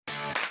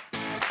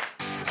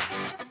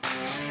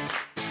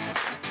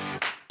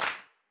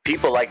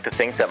People like to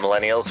think that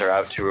millennials are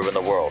out to ruin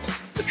the world.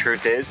 The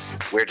truth is,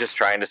 we're just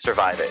trying to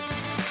survive it.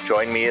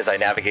 Join me as I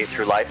navigate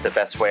through life the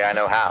best way I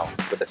know how,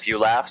 with a few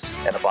laughs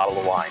and a bottle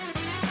of wine.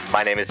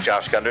 My name is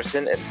Josh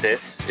Gunderson, and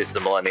this is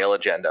the Millennial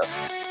Agenda.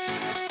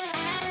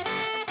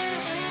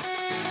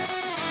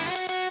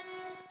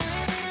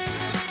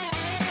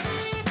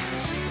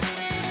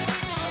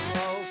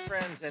 Hello,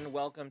 friends, and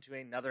welcome to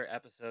another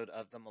episode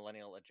of the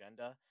Millennial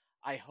Agenda.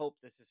 I hope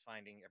this is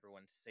finding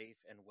everyone safe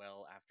and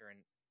well after an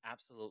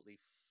absolutely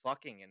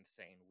fucking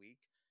insane week.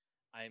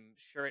 I'm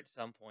sure at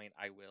some point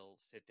I will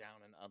sit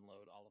down and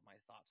unload all of my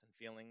thoughts and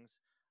feelings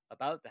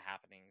about the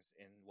happenings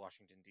in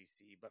Washington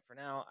D.C. But for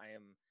now, I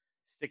am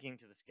sticking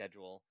to the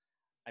schedule.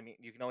 I mean,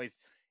 you can always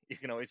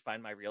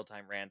find my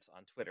real-time rants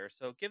on Twitter,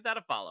 so give that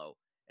a follow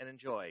and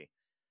enjoy.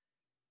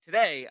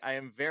 Today, I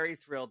am very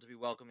thrilled to be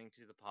welcoming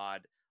to the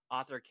pod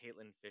author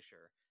Caitlin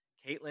Fisher.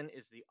 Caitlin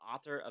is the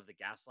author of The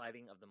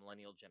Gaslighting of the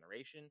Millennial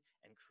Generation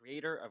and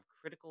creator of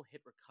Critical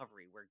Hit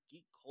Recovery, where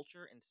geek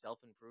culture and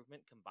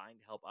self-improvement combine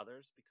to help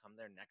others become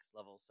their next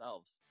level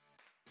selves.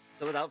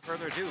 So without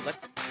further ado,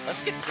 let's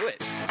get to it.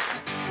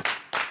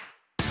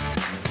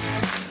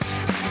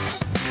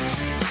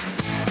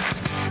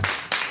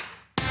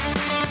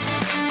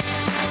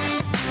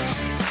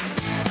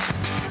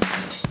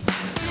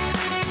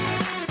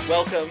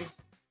 Welcome,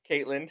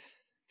 Caitlin,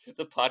 to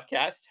the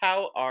podcast.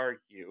 How are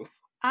you?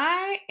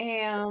 I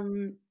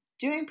am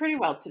doing pretty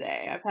well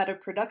today. I've had a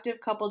productive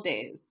couple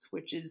days,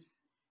 which is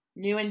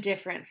new and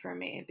different for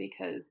me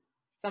because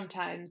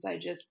sometimes I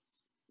just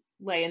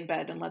lay in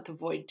bed and let the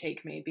void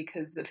take me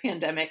because the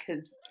pandemic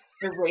has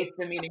erased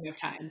the meaning of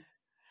time.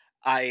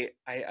 I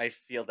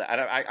feel that.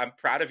 I'm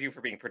proud of you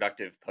for being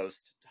productive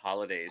post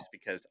holidays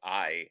because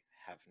I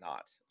have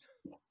not.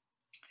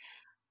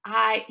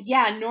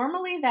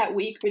 Normally that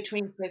week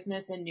between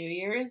Christmas and New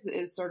Year's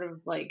is sort of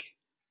like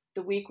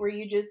the week where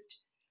you just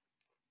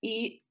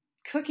eat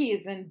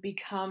cookies and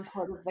become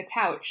part of the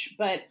couch.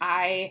 But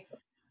I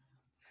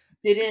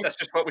didn't. That's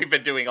just what we've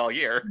been doing all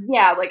year.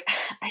 Yeah, like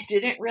I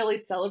didn't really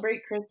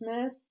celebrate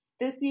Christmas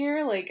this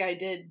year. Like I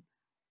did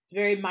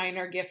very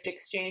minor gift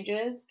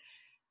exchanges,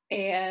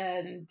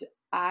 and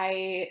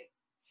I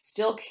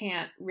still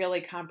can't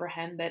really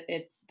comprehend that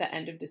it's the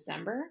end of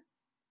December.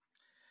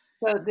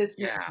 So this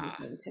means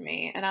something to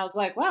me. And I was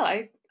like, well,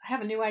 I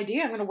have a new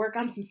idea. I'm going to work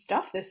on some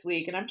stuff this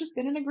week, and I've just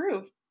been in a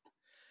groove.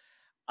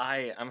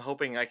 I'm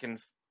hoping I can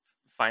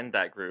find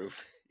that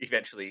groove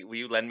eventually. Will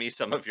you lend me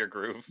some of your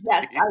groove?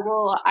 Yes, I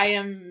will. I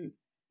am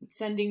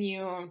sending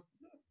you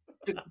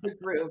the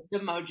groove, the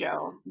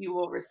mojo. You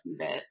will receive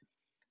it.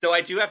 Though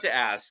I do have to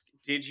ask,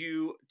 did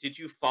you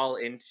fall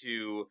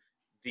into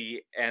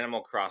the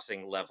Animal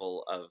Crossing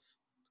level of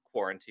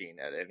quarantine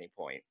at any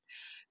point?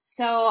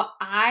 So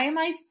I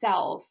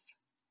myself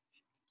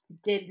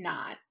did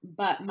not,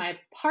 but my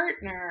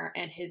partner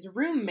and his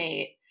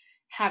roommate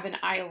have an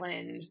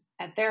island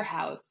at their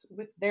house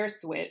with their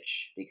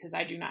Switch because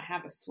I do not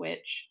have a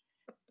Switch.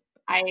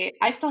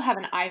 I still have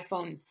an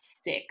iPhone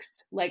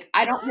 6. Like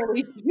I don't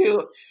really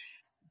do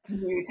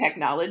new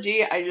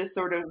technology. I just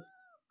sort of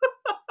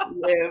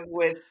live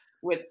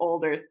with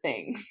older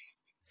things.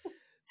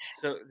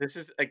 So this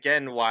is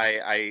again why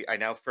I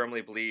now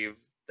firmly believe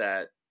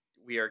that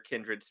we are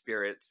kindred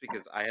spirits,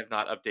 because I have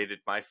not updated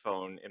my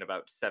phone in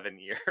about 7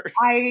 years.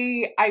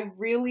 I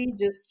really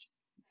just,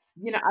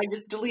 I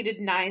just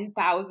deleted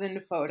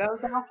 9,000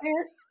 photos off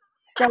it.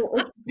 So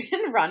it's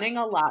been running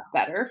a lot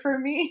better for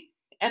me.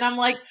 And I'm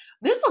like,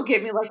 this will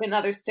give me like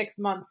another 6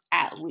 months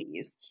at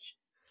least.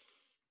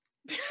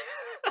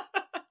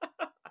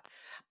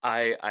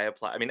 I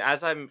apply. I mean,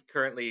 as I'm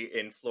currently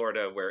in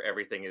Florida where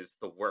everything is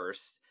the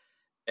worst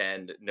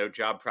and no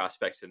job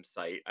prospects in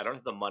sight, I don't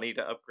have the money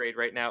to upgrade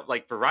right now.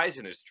 Like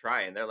Verizon is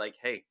trying. They're like,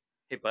 hey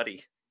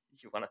buddy,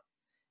 you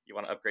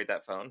wanna upgrade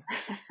that phone?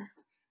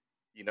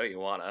 You know you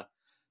wanna.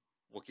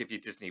 We'll give you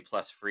Disney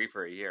Plus free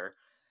for a year.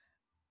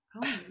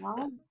 Oh,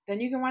 well,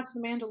 then you can watch The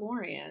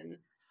Mandalorian.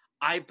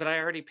 But I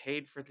already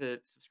paid for the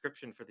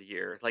subscription for the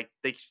year. Like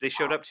they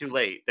showed up too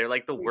late. They're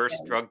like the worst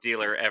drug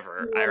dealer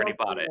ever. I already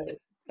bought it.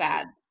 It's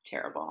bad. It's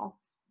terrible.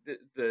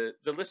 The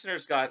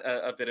listeners got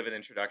a bit of an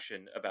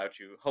introduction about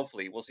you.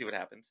 Hopefully, we'll see what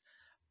happens.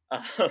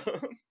 It's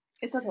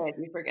okay if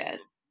you forget.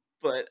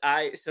 But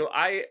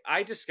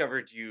I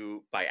discovered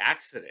you by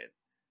accident.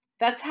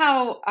 That's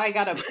how I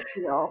got a book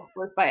deal,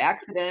 was by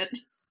accident.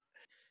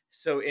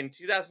 So in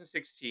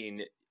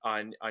 2016,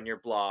 on your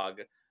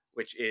blog,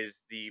 which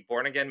is the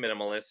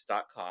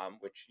bornagainminimalist.com,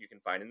 which you can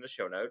find in the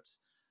show notes,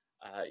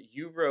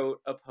 you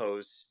wrote a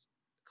post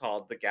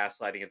called The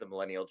Gaslighting of the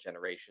Millennial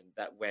Generation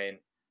that went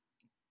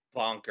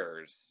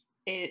bonkers.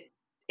 It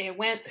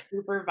went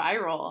super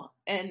viral,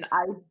 and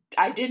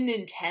I didn't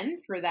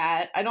intend for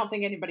that. I don't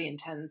think anybody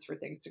intends for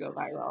things to go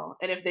viral.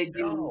 And if they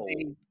do,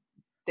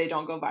 they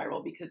don't go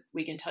viral because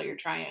we can tell you're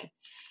trying.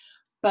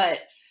 But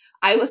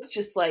I was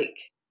just like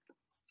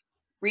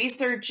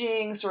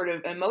researching sort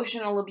of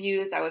emotional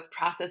abuse. I was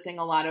processing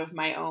a lot of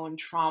my own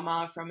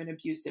trauma from an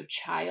abusive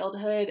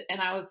childhood.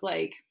 And I was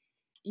like,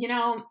 You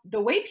know,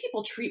 the way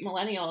people treat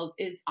millennials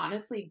is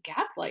honestly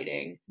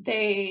gaslighting.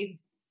 They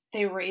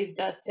raised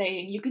us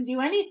saying you can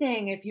do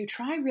anything if you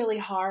try really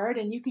hard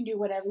and you can do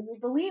whatever you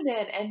believe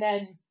in. And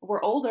then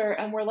we're older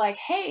and we're like,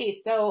 "Hey,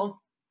 so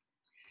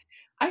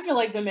I feel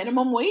like the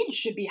minimum wage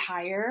should be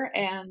higher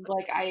and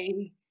like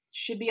I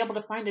should be able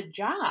to find a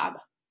job."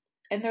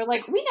 And they're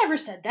like, "We never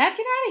said that.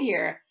 Get out of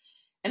here."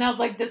 And I was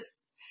like,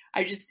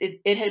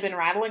 it had been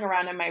rattling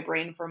around in my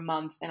brain for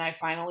months and I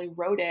finally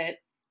wrote it.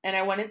 And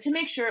I wanted to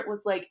make sure it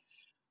was like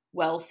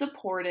well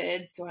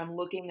supported. So I'm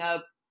looking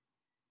up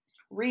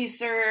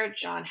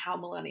research on how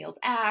millennials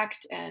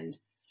act and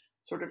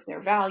sort of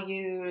their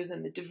values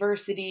and the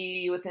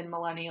diversity within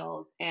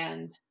millennials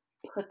and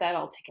put that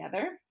all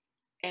together.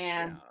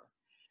 And Yeah.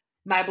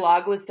 my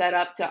blog was set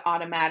up to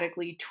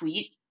automatically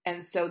tweet.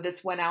 And so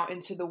this went out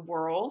into the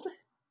world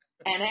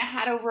and it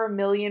had over 1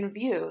 million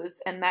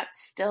views. And that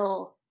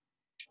still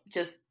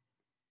just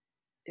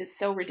is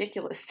so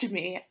ridiculous to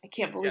me. I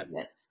can't Yeah. believe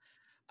it.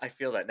 I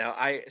feel that now.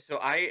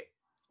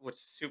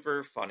 What's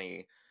super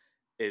funny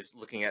is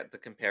looking at the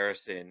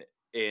comparison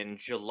in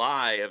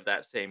July of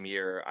that same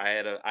year. I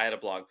had a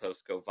blog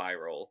post go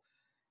viral,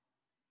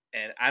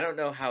 and I don't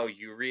know how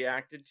you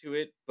reacted to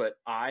it, but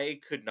I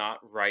could not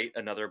write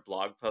another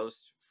blog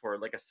post for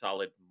like a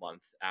solid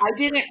month I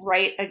didn't afterwards.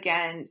 write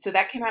again. So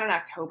that came out in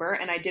October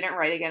and I didn't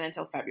write again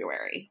until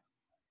February.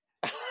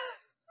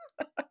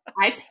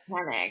 I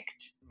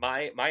panicked.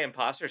 My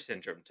imposter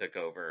syndrome took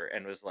over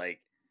and was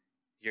like,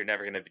 "You're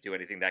never gonna do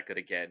anything that good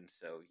again,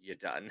 so you're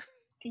done."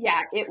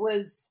 Yeah, it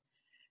was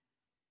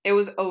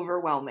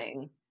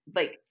overwhelming.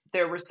 Like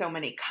there were so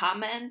many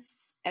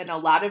comments and a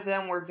lot of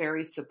them were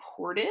very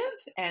supportive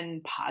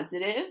and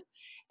positive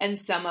and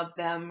some of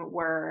them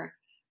were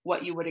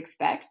what you would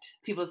expect.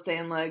 People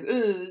saying like,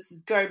 "Oh, this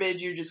is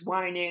garbage. You're just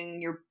whining.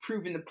 You're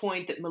proving the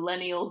point that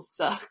millennials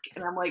suck."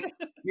 And I'm like,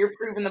 "You're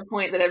proving the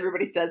point that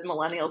everybody says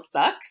millennials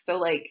suck." So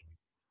like,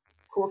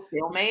 cool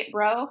stalemate,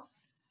 bro.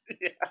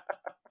 Yeah.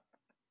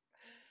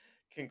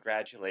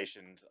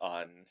 Congratulations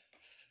on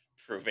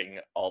proving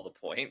all the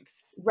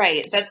points.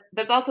 Right.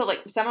 That's also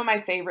like some of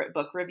my favorite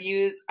book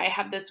reviews. I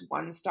have this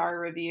 1-star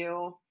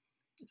review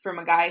from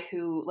a guy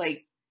who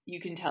like you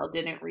can tell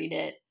didn't read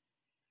it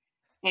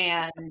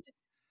and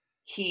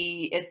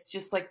it's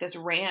just like this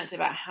rant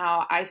about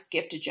how I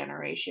skipped a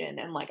generation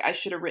and like I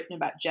should have written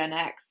about Gen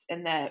X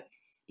and that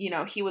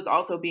he was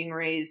also being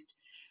raised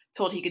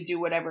told he could do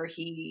whatever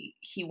he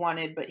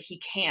wanted but he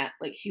can't.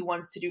 Like he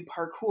wants to do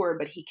parkour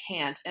but he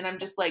can't. And I'm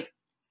just like,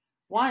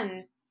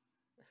 one,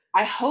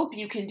 I hope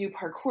you can do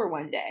parkour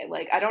one day.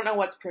 Like I don't know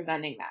what's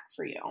preventing that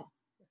for you,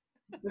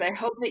 but I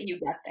hope that you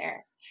get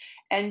there.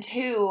 And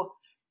two,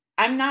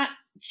 I'm not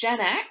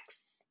Gen X.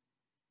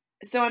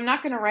 So I'm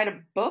not going to write a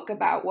book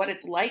about what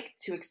it's like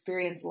to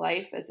experience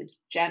life as a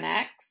Gen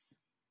X.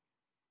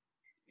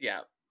 Yeah.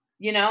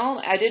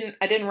 I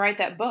didn't write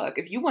that book.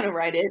 If you want to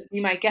write it,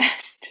 be my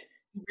guest.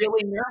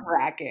 Really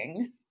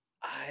nerve-wracking.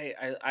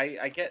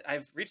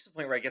 I've reached the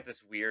point where I get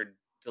this weird,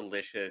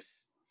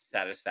 delicious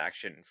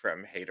satisfaction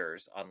from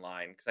haters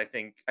online because I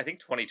think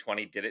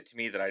 2020 did it to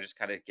me that I just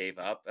kind of gave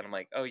up and I'm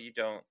like, oh, you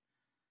don't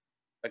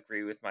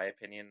agree with my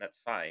opinion? That's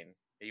fine.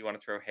 You want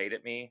to throw hate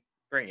at me?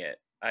 Bring it.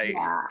 I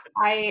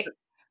Yeah.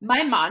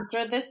 My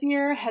mantra this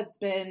year has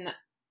been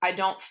I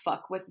don't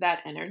fuck with that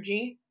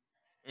energy.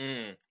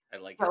 I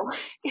like it. So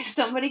if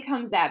somebody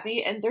comes at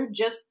me and they're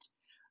just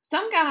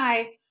some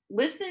guy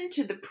listened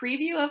to the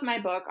preview of my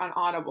book on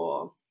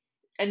Audible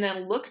and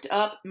then looked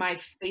up my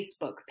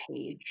Facebook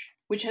page,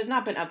 which has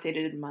not been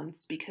updated in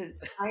months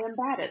because I am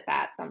bad at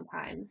that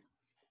sometimes.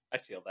 I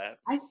feel that.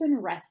 I've been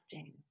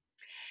resting.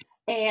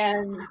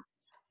 And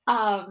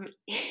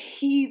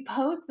he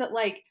posts that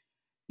like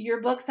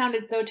your book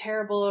sounded so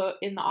terrible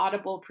in the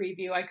Audible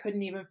preview, I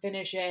couldn't even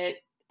finish it.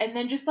 And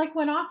then just like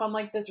went off on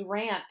like this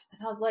rant.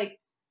 And I was like,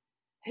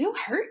 who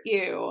hurt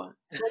you?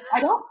 Like, I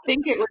don't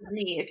think it was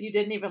me if you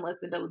didn't even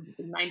listen to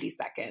 90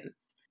 seconds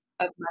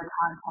of my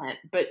content,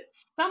 but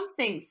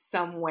something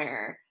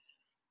somewhere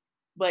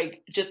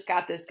like just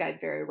got this guy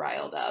very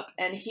riled up.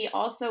 And he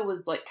also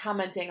was like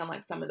commenting on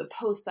like some of the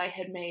posts I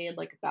had made,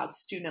 like about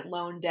student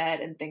loan debt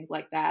and things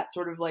like that,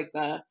 sort of like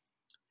the,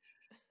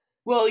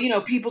 well,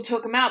 people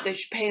took him out, they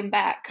should pay him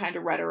back kind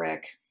of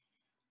rhetoric.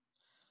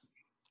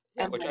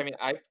 Yeah, And which I like, mean,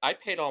 I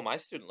paid all my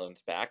student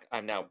loans back.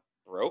 I'm now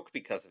broke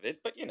because of it,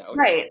 but it's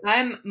right.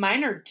 fine.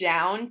 Mine are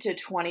down to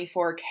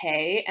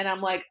 24K. And I'm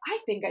like, I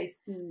think I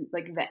see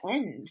like the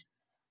end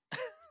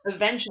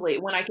eventually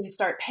when I can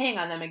start paying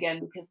on them again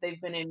because they've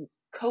been in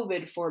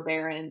COVID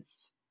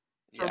forbearance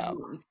for Yeah.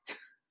 months.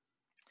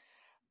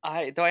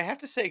 I have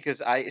to say because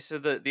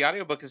the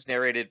audiobook is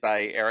narrated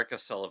by Erica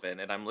Sullivan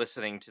and I'm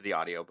listening to the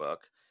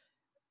audiobook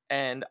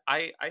and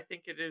I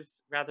think it is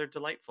rather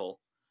delightful.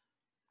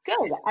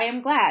 Good. I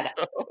am glad.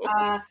 So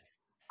Uh,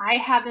 I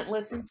haven't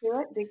listened to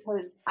it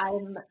because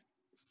I'm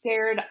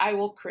scared I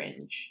will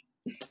cringe.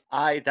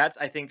 I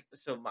think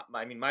so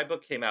I mean my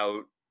book came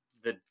out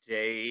the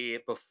day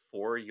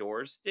before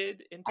yours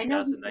did in I know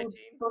you were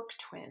 2019. book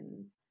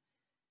twins.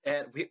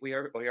 And we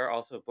are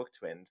also book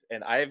twins,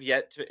 and I have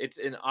yet to. It's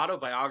an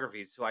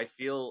autobiography, so I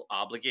feel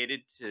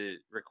obligated to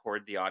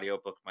record the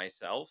audiobook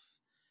myself,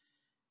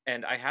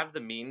 and I have the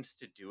means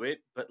to do it,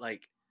 but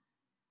like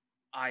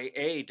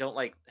I don't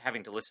like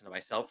having to listen to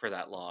myself for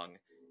that long,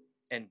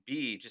 and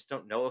B just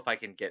don't know if I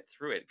can get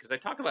through it because I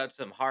talk about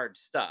some hard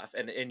stuff,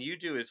 and you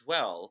do as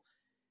well,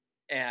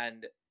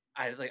 and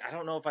I was like, I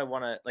don't know if I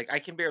want to. Like, I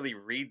can barely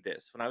read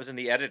this. When I was in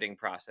the editing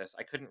process,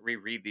 I couldn't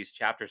reread these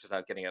chapters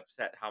without getting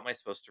upset. How am I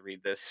supposed to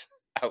read this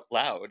out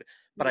loud?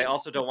 But I Yeah.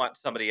 also don't want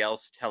somebody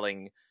else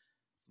telling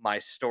my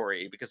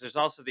story because there's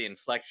also the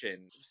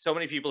inflection. So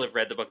many people have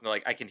read the book and they're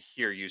like, I can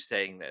hear you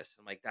saying this.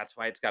 I'm like, that's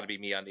why it's got to be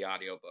me on the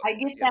audiobook I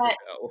because get you never that.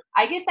 know.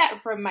 I get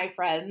that from my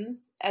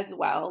friends as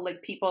well,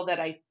 like people that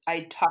I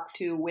talk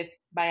to with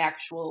my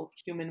actual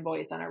human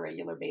voice on a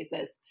regular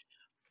basis.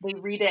 They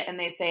read it and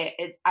they say,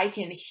 it's I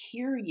can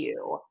hear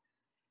you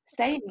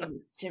saying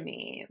these to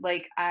me.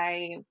 Like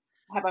I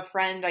have a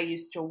friend I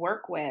used to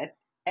work with,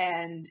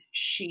 and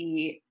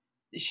she's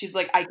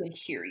like, I can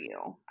hear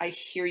you. I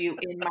hear you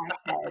in my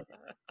head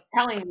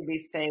telling me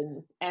these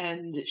things.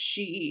 And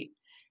she's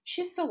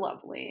so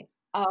lovely.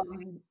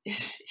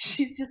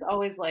 She's just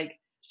always like,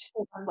 she's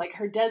like, I'm like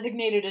her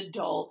designated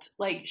adult.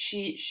 Like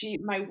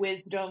my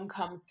wisdom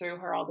comes through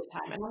her all the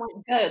time. And I'm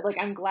like, good. Like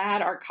I'm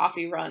glad our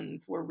coffee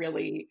runs were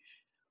really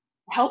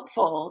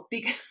helpful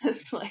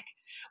because like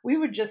we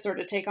would just sort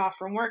of take off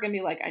from work and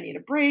be like, I need a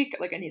break,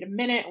 like I need a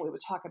minute, and we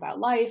would talk about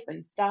life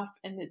and stuff.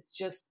 And it's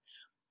just,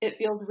 it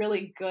feels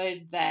really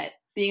good that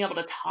being able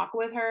to talk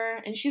with her,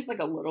 and she's like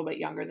a little bit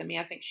younger than me.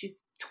 I think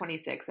she's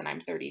 26 and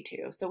I'm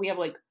 32. So we have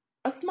like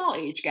a small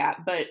age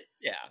gap, but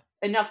Yeah.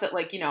 enough that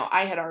like,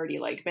 I had already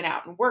like been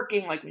out and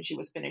working like when she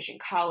was finishing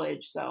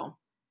college. So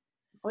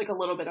like a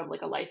little bit of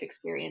like a life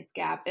experience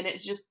gap. And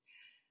it's just,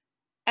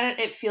 and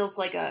it feels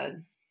like a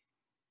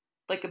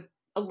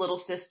little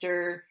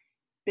sister,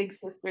 big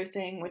sister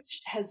thing,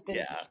 which has been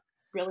Yeah.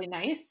 really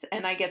nice.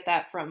 And I get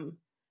that from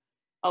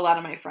a lot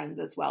of my friends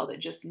as well, that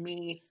just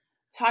me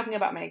talking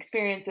about my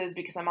experiences,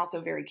 because I'm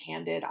also very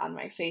candid on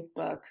my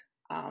Facebook.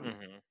 Um,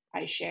 Hmm.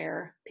 I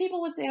share,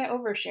 people would say I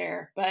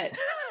overshare, but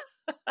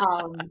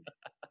um,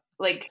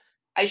 like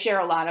I share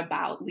a lot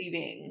about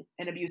leaving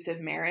an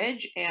abusive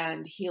marriage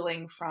and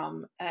healing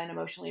from an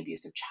emotionally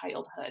abusive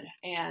childhood.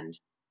 And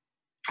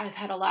I've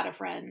had a lot of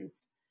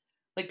friends,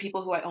 like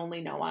people who I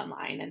only know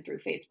online and through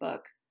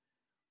Facebook,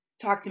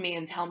 talk to me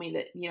and tell me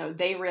that,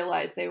 they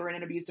realized they were in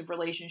an abusive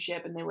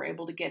relationship and they were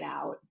able to get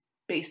out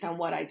based on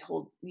what I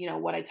told,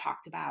 what I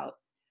talked about.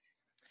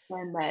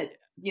 And that,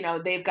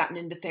 they've gotten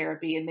into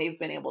therapy and they've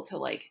been able to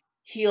like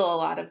heal a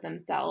lot of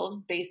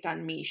themselves based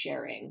on me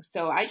sharing.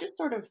 So I just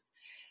sort of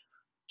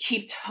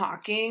keep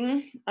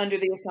talking under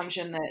the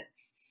assumption that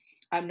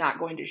I'm not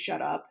going to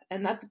shut up.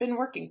 And that's been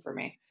working for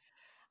me.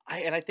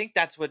 I think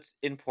that's what's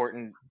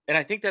important, and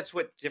I think that's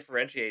what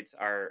differentiates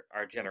our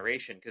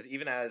generation. Because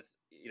even as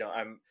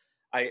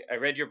I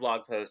read your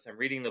blog post, I'm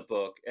reading the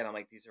book, and I'm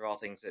like, these are all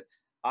things that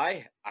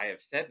I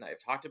have said and I've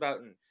talked about,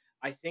 and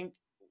I think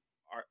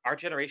our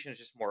generation is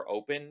just more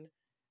open.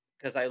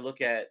 Because I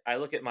look at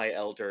my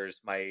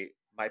elders, my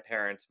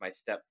parents, my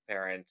step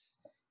parents,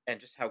 and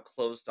just how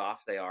closed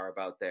off they are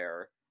about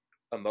their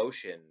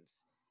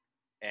emotions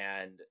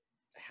and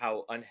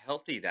how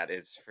unhealthy that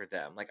is for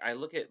them. Like I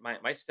look at my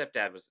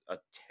stepdad was a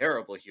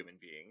terrible human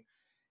being,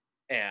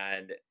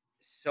 and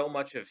so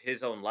much of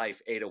his own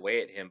life ate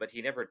away at him, but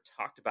he never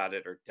talked about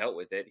it or dealt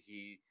with it.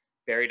 He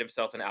buried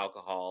himself in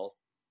alcohol,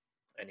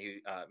 and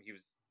he's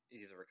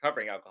a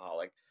recovering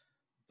alcoholic,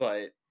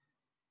 but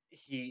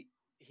he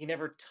he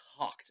never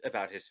talked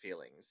about his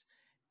feelings.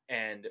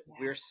 And Yeah.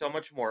 we're so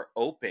much more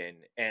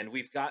open, and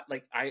we've got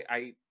like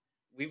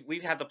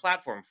we've had the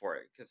platform for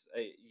it because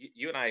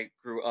you and I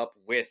grew up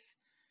with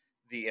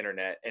the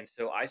internet, and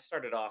so I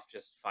started off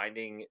just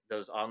finding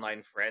those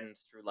online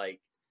friends through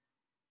like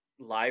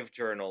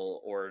LiveJournal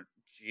or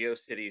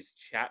GeoCities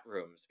chat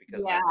rooms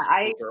because Yeah. I'm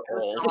I super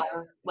heard old. a lot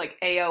of like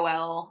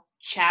AOL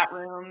chat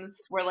rooms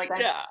where like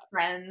I'm Yeah.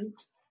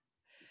 friends.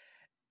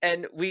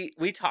 And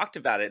we talked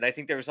about it, and I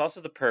think there was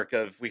also the perk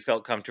of we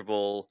felt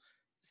comfortable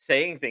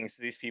saying things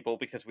to these people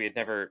because we had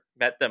never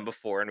met them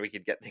before, and we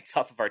could get things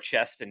off of our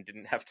chest and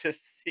didn't have to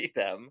see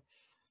them.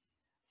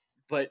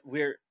 But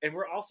we're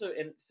also,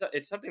 and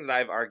it's something that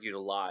I've argued a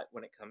lot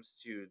when it comes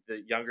to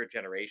the younger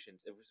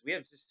generations. It was we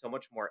have just so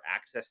much more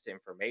access to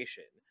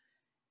information,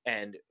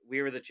 and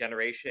we were the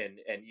generation,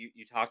 and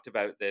you talked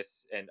about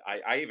this, and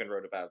I even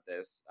wrote about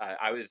this.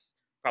 I was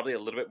probably a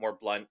little bit more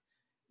blunt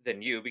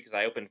than you because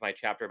I opened my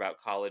chapter about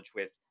college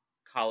with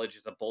 "college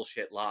is a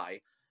bullshit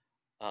lie."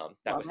 That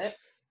Love was it.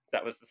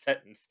 that was the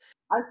sentence.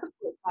 I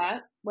support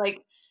that.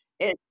 Like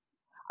it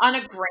on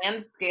a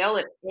grand scale,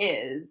 it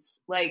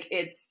is. Like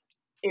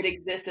it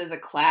exists as a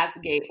class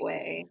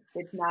gateway.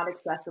 It's not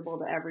accessible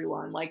to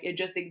everyone. Like it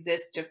just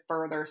exists to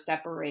further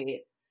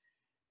separate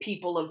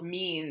people of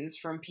means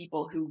from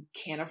people who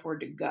can't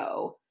afford to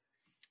go.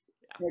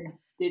 Yeah,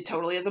 It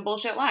totally is a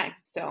bullshit lie.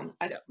 So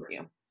I yeah. support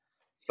you.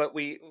 But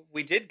we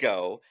did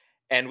go,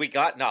 and we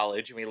got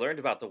knowledge and we learned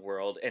about the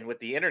world. And with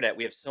the internet,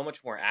 we have so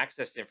much more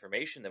access to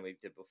information than we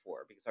did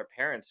before because our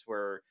parents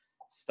were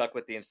stuck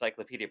with the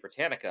Encyclopedia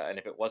Britannica. And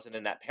if it wasn't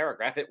in that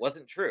paragraph, it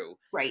wasn't true.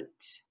 Right.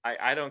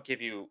 I don't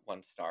give you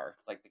 1 star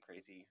like the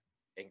crazy,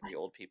 angry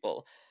old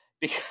people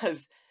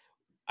because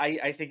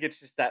I think it's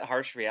just that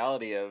harsh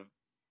reality of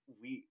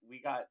we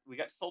got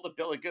sold a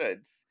bill of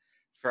goods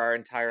for our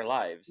entire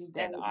lives. And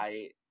Then,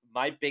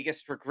 my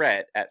biggest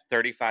regret at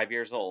 35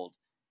 years old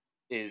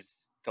is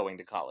going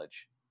to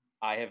college.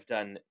 I have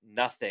done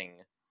nothing.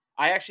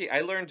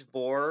 I learned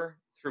more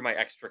through my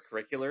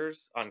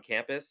extracurriculars on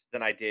campus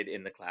than I did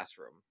in the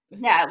classroom.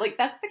 yeah, like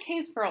that's the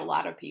case for a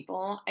lot of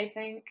people, I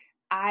think.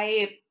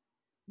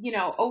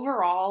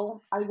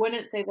 Overall, I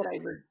wouldn't say that I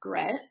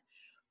regret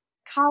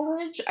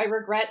college. I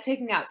regret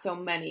taking out so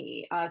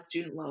many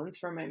student loans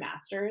for my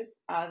master's.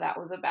 That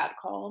was a bad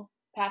call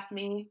past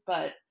me,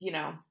 but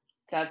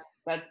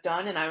that's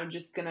done, and I'm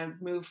just gonna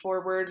move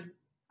forward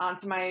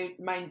onto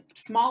my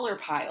smaller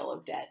pile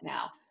of debt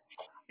now.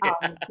 Yeah.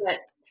 But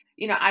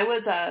I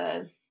was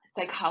a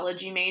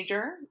psychology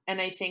major, and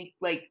I think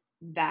like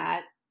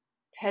that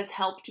has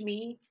helped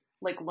me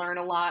like learn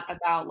a lot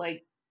about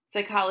like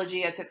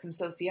psychology. I took some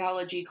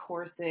sociology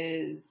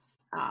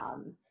courses,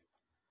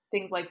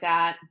 things like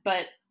that.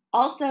 But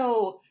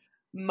also,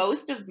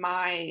 most of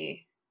my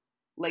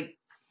like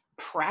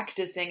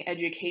practicing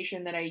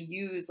education that I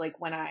use, like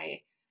when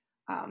I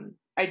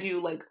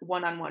do like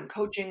one-on-one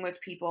coaching with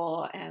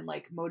people and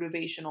like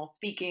motivational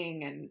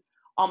speaking and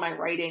all my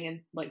writing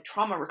and like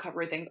trauma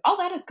recovery things, all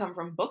that has come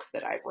from books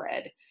that I've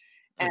read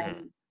Hmm.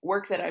 and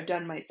work that I've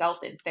done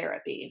myself in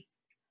therapy.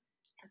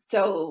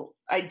 So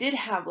I did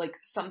have like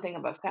something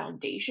of a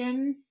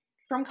foundation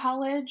from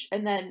college.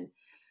 And then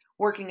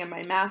working in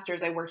my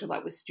master's, I worked a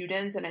lot with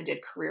students and I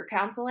did career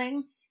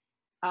counseling.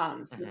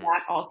 So Hmm.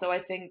 that also I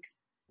think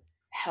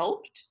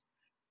helped.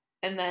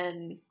 And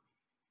then,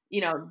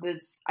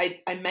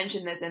 I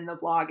mentioned this in the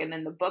blog and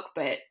in the book,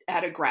 but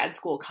at a grad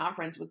school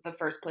conference was the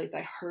first place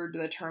I heard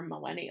the term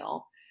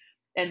millennial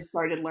and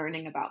started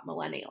learning about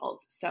millennials.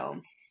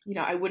 So,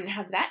 I wouldn't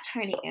have that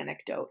tiny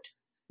anecdote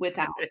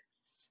without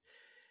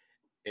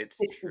It's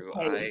true.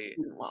 60K in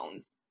student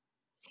loans.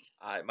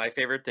 My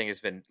favorite thing has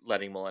been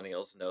letting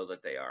millennials know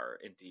that they are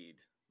indeed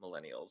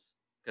millennials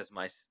because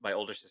my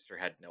older sister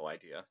had no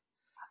idea.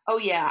 Oh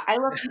yeah, I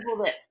love people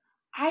that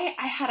I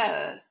had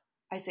a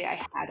I say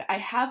I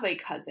have a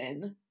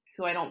cousin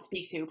who I don't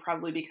speak to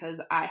probably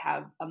because I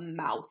have a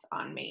mouth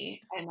on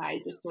me and I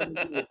just sort of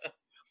do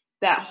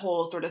that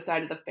whole sort of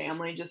side of the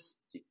family just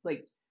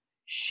like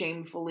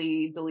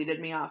shamefully deleted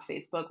me off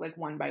Facebook like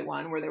one by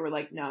one where they were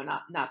like no,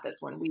 not this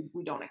one.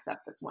 We don't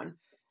accept this one.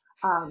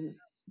 Um,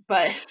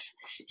 but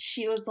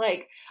she was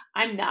like,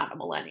 "I'm not a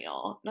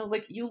millennial," and I was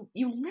like, "You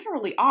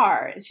literally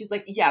are." And she's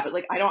like, "Yeah, but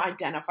like I don't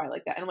identify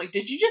like that." And I'm like,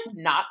 "Did you just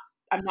not?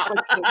 I'm not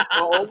like in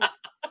love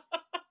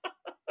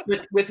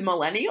with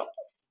millennials.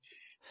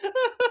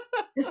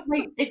 It's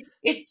like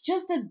it's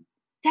just a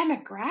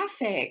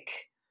demographic.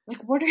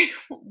 Like, what are you?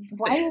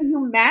 Why are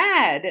you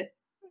mad?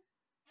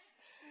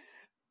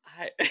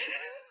 I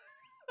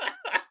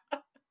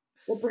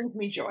It brings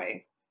me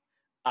joy."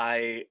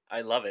 I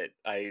love it.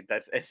 I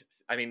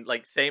mean,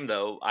 like, same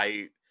though.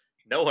 I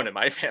No one in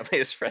my family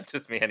is friends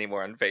with me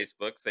anymore on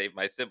Facebook, save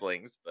my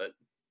siblings. But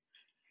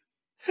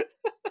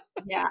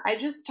Yeah, I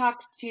just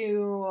talked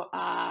to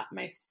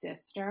my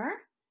sister,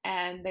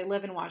 and they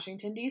live in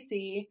Washington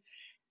D.C.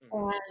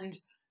 Mhm. and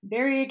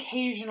very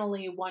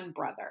occasionally one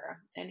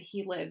brother, and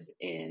he lives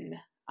in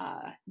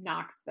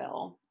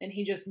Knoxville, and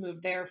he just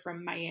moved there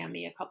from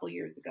Miami a couple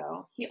years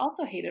ago. He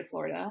also hated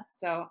Florida,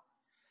 so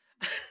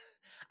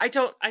I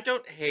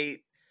don't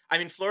hate. I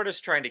mean, Florida's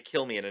trying to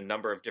kill me in a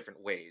number of different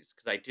ways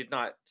because I did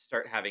not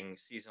start having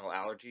seasonal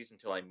allergies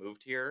until I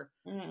moved here,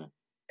 mm.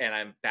 and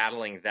I'm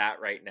battling that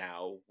right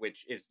now,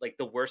 which is like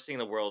the worst thing in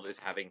the world is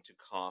having to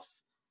cough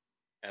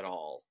at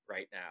all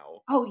right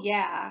now. Oh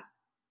yeah,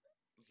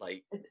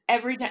 Like, it's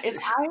every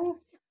time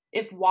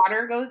if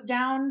water goes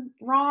down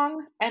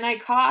wrong and I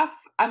cough,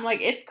 I'm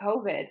like it's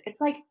COVID. It's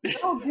like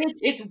no, bitch,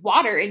 it's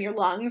water in your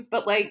lungs,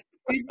 but like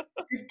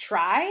good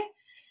try.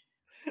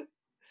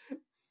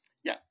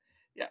 yeah,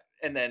 yeah.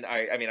 And then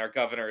I mean, our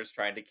governor is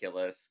trying to kill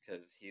us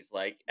because he's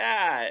like,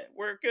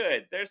 we're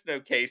good. There's no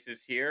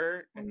cases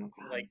here, Oh my and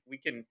god. like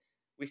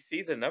we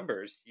see the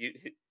numbers. You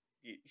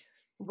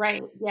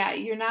Right. Yeah,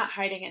 you're not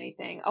hiding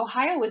anything.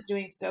 Ohio was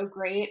doing so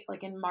great.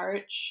 Like in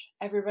March,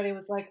 everybody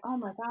was like, "Oh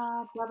my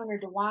God, Governor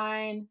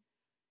DeWine,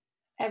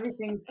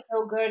 everything's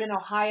so good in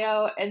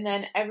Ohio." And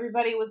then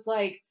everybody was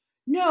like,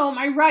 "No,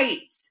 my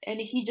rights." And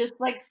he just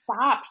like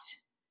stopped.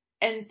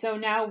 And so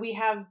now we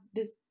have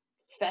this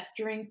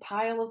festering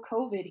pile of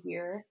COVID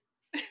here,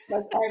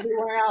 like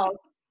everywhere else.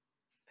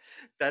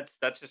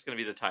 that's just gonna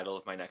be the title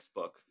of my next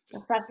book. A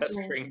Just a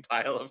festering. festering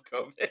pile of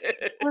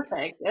COVID.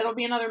 Perfect. It'll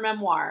be another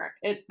memoir.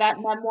 That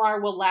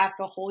memoir will last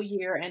a whole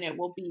year and it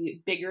will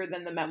be bigger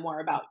than the memoir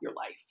about your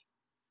life.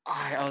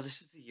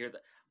 This is the year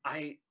that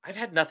I've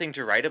had nothing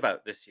to write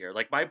about this year.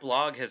 Like my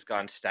blog has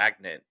gone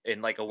stagnant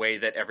in like a way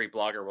that every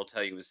blogger will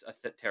tell you is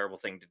a terrible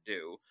thing to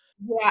do.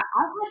 Yeah,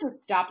 I've had to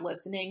stop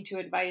listening to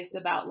advice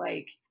about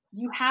like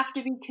you have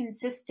to be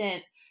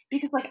consistent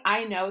because like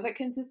I know that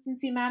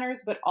consistency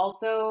matters, but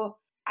also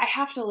I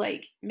have to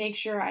like make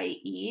sure I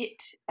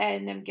eat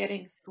and I'm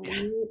getting Yeah.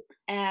 sleep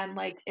and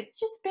like it's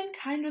just been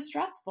kind of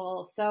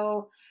stressful.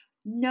 So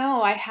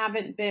no, I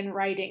haven't been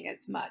writing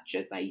as much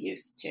as I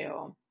used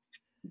to.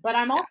 But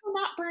I'm Yeah. also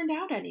not burned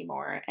out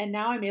anymore. And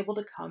now I'm able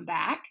to come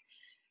back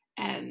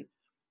and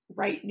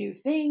write new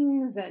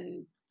things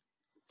and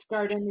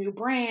start a new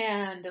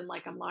brand and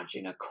like I'm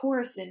launching a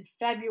course in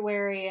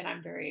February and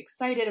I'm very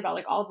excited about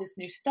like all this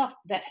new stuff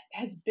that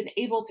has been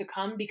able to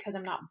come because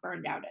I'm not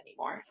burned out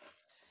anymore.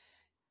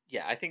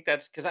 Yeah, I think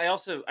that's because I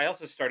also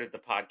started the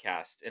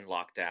podcast in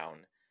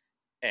lockdown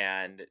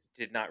and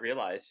did not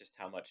realize just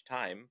how much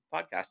time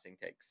podcasting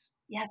takes.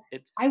 Yes. I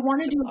It's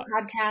want to a do lot.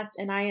 a podcast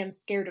and I am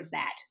scared of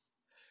that.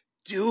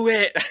 Do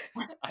it.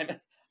 I'm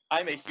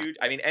I'm a huge.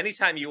 I mean,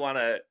 anytime you want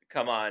to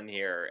come on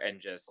here and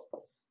just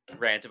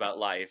rant about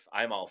life,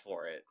 I'm all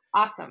for it.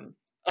 Awesome.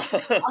 I'll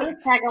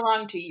just tag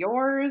along to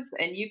yours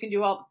and you can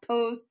do all the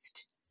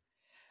posts.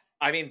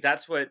 I mean,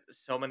 that's what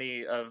so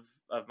many of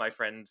my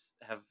friends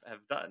have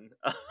done.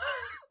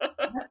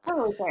 That's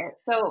totally fair.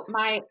 So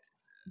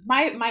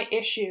my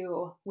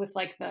issue with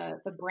like the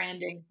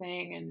branding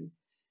thing and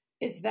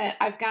is that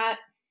I've got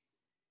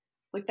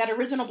like that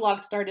original blog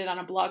started on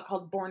a blog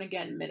called Born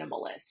Again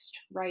Minimalist,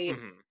 right?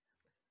 Mhm.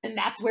 And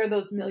that's where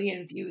those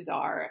million views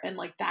are and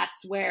like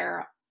that's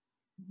where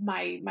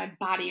my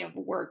body of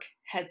work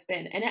has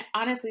been. And it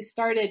honestly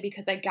started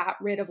because I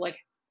got rid of like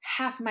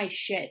half my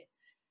shit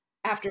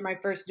after my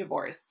first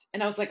divorce.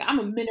 And I was like, I'm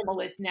a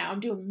minimalist now. I'm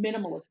doing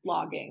minimalist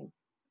blogging.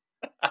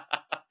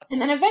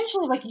 And then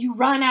eventually like you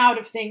run out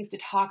of things to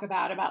talk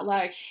about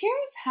like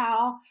here's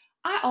how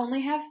I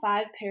only have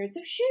 5 pairs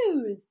of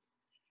shoes.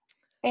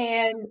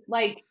 And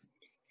like,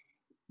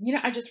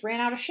 I just ran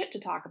out of shit to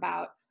talk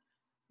about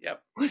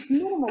Yep. with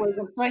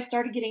minimalism. So I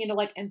started getting into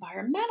like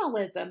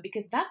environmentalism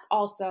because that's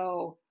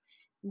also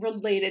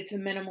related to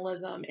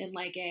minimalism in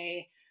like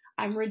a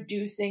I'm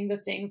reducing the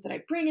things that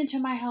I bring into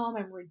my home.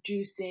 I'm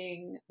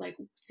reducing like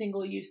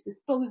single use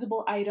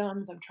disposable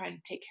items. I'm trying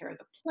to take care of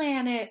the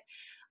planet.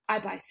 I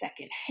buy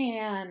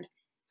secondhand.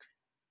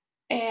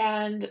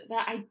 And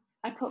that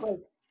I put like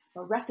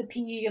a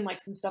recipe and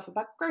like some stuff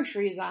about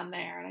groceries on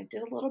there. And I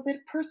did a little bit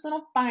of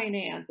personal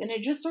finance. And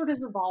it just sort of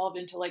evolved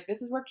into like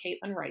this is where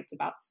Caitlin writes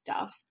about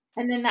stuff.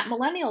 And then that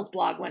millennials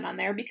blog went on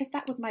there because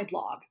that was my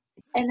blog.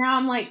 And now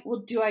I'm like, well,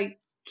 do I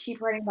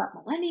keep writing about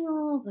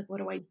millennials? Like, what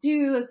do I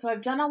do? So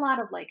I've done a lot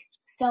of like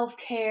self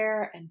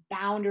care and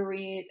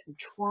boundaries and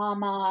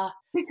trauma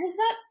because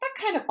that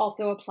kind of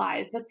also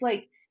applies. That's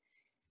like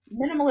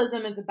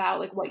minimalism is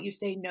about like what you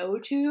say no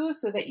to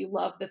so that you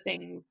love the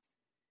things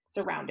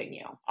surrounding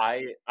you.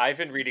 I've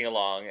been reading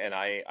along and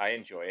I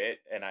enjoy it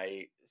and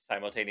I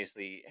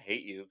simultaneously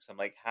hate you because I'm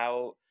like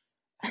how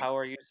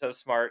are you so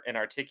smart and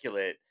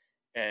articulate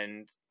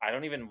and I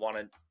don't even want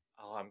to.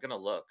 Oh, I'm gonna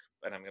look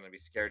and I'm gonna be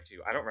scared to.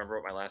 I don't remember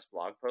what my last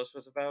blog post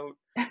was about.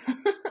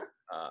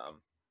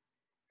 Um,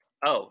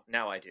 oh,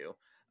 now I do.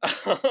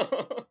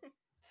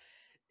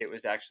 It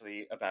was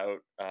actually about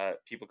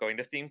people going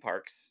to theme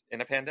parks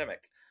in a pandemic,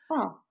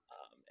 Oh,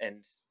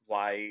 and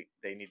why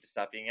they need to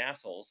stop being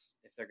assholes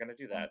if they're going to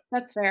do that.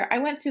 that's fair. I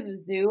went to the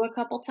zoo a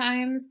couple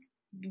times.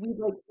 We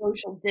like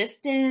social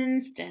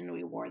distanced and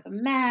we wore the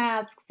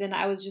masks and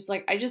I was just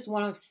like I just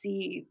want to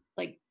see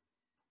like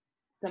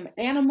some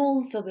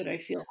animals so that I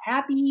feel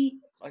happy.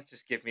 Let's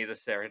just give me the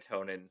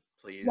serotonin,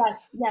 Yes, please.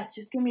 yes,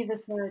 just give me the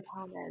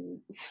serotonin.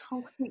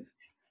 So like,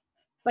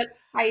 but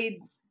I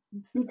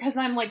because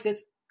I'm like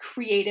this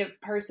creative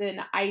person,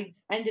 I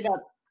ended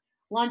up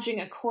launching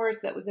a course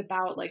that was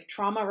about like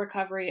trauma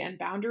recovery and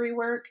boundary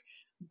work,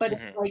 but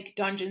it's Hmm. like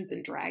Dungeons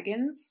and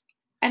Dragons.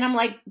 And I'm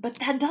like, but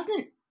that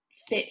doesn't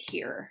fit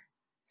here.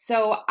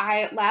 So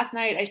I last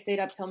night I stayed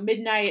up till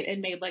midnight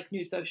and made like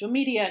new social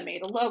media and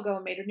made a logo,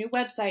 made a new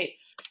website,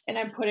 and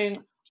I'm putting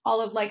all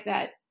of like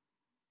that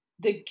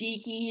the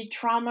geeky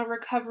trauma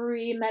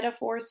recovery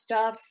metaphor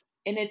stuff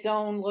in its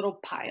own little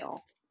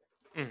pile.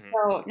 Hmm.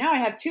 So now I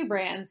have two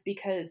brands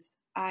because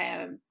I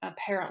am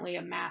apparently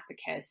a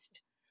masochist.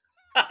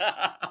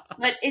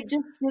 But it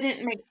just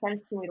didn't make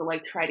sense to me to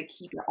like try to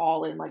keep it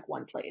all in like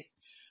one place.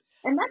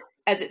 And that's,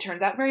 as it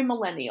turns out, very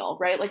millennial,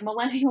 right? Like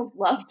millennials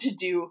love to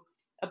do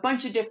a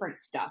bunch of different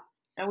stuff.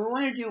 And we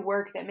want to do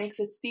work that makes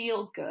us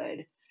feel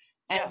good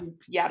Yeah, and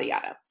yada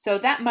yada. So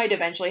that might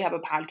eventually have a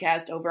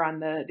podcast over on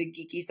the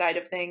geeky side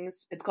of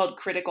things. It's called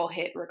Critical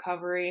Hit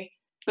Recovery.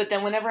 But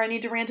then whenever I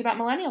need to rant about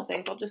millennial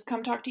things, I'll just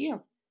come talk to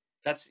you.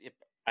 that's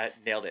I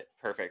nailed it.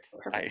 Perfect. I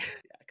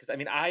Perfect. yeah, because I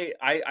mean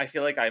I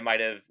feel like I might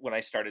have when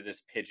I started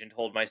this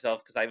pigeonholed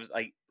myself because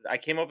I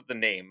came up with the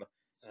name.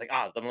 I was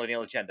like, the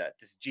Millennial Agenda.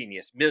 This is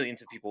genius.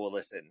 Millions of people will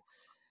listen.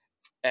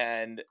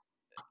 And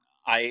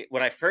I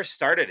when I first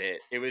started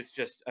it, it was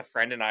just a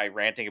friend and I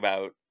ranting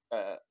about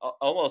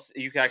almost,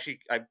 you could actually,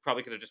 I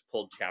probably could have just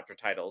pulled chapter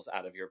titles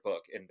out of your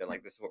book and been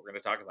like, this is what we're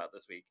going to talk about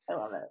this week. I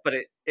love it. But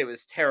it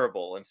was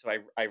terrible, and so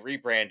I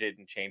rebranded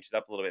and changed it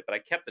up a little bit, but I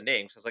kept the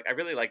name. So I was like, I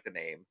really like the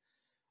name,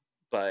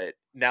 but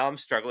now I'm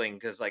struggling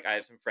because like I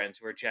have some friends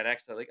who are Gen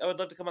X. They're like, I would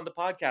love to come on the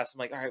podcast. I'm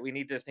like, all right, we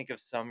need to think of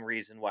some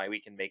reason why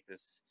we can make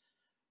this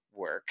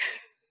work.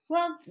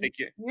 Well,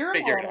 figure you're a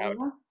figure it out.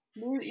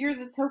 millennial. You're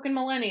the token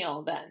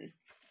millennial then.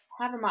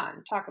 Have them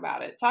on. Talk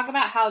about it. Talk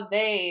about how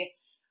they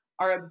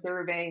are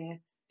observing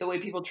the way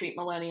people treat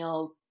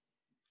millennials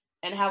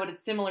and how it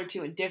is similar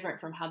to and different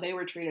from how they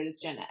were treated as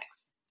Gen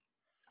X.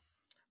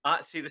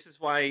 See, this is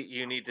why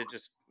you need to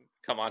just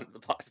come on the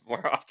pod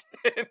more often.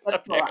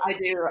 That's cool.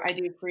 I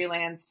do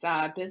freelance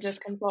business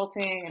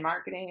consulting and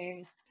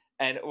marketing.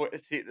 And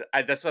see,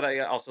 that's what I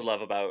also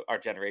love about our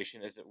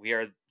generation is that we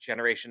are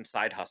generation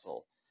side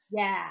hustle.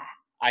 Yeah.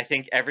 I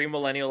think every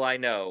millennial I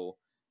know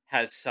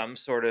has some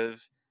sort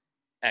of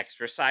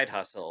extra side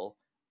hustle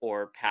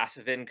or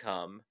passive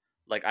income.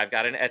 Like I've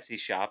got an Etsy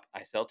shop.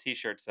 I sell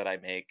t-shirts that I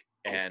make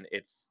and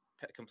it's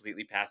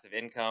completely passive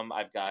income.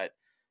 I've got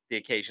the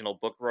occasional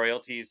book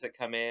royalties that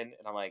come in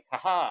and I'm like,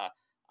 haha,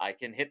 I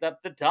can hit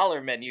up the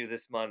dollar menu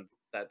this month.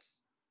 That's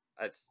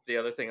the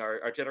other thing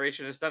our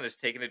generation has done is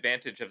taken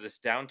advantage of this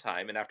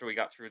downtime. And after we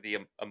got through the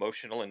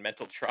emotional and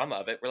mental trauma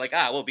of it, we're like,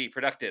 we'll be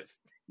productive.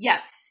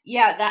 Yes.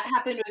 Yeah, that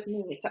happened with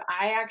me. So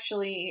I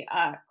actually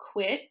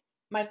quit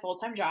my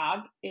full-time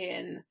job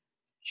in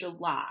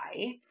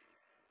July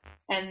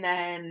and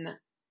then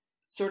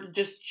sort of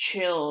just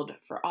chilled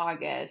for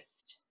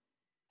August.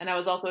 And I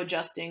was also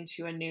adjusting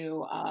to a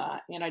new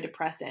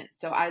antidepressant.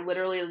 So I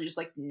literally just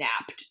like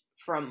napped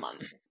for a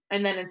month.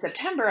 And then in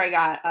September, I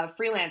got a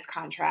freelance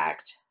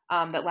contract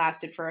that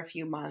lasted for a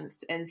few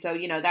months. And so,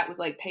 that was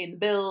like paying the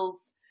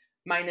bills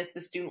minus the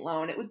student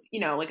loan. It was,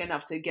 like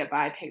enough to get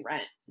by, pay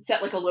rent,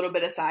 set like a little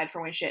bit aside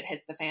for when shit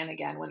hits the fan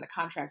again, when the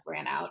contract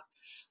ran out,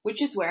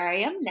 which is where I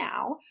am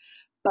now.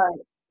 But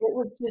it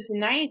was just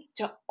nice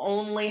to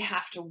only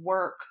have to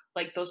work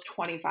like those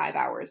 25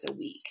 hours a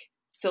week.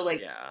 So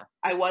like, yeah.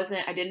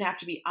 I didn't have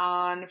to be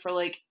on for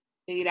like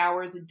 8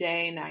 hours a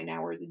day, 9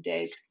 hours a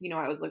day. Cause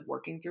I was like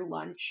working through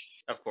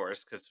lunch. Of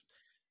course, because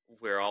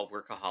we're all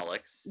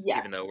workaholics, Yeah.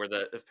 even though we're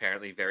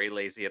apparently very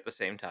lazy at the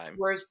same time.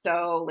 We're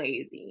so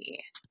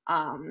lazy.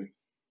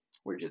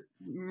 We're just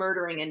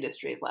murdering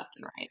industries left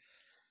and right.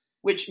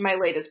 Which my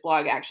latest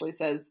blog actually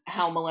says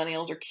how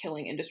millennials are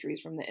killing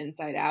industries from the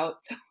inside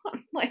out. So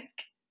I'm like,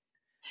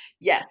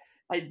 yes,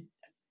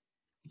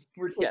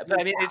 Yeah,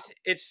 but I mean,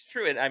 it's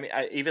true, and I mean,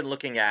 even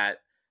looking at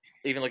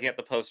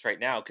the post right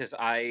now, because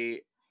I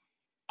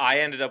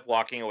ended up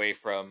walking away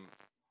from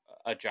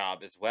a job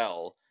as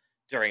well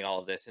during all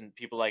of this, and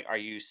people like, are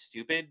you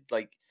stupid?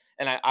 Like,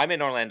 and I'm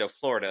in Orlando,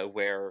 Florida,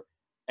 where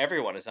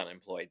everyone is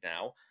unemployed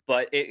now,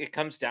 but it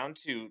comes down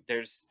to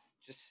there's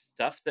just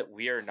stuff that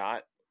we are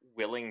not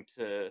willing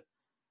to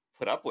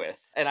put up with.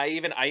 And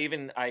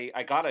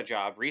I got a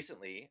job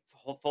recently,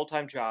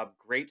 full-time job,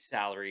 great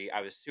salary.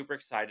 I was super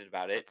excited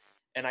about it,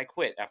 and I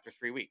quit after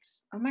 3 weeks.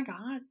 Oh my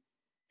God.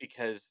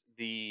 Because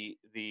the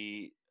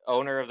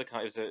owner of the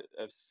company was a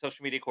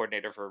social media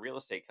coordinator for a real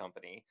estate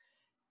company,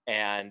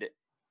 and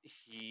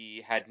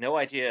he had no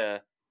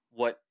idea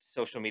what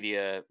social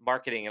media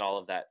marketing and all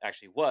of that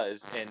actually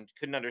was, and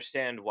couldn't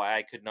understand why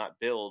I could not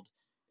build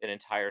an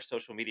entire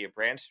social media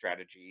brand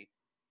strategy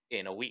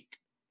in a week.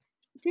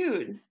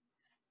 Dude.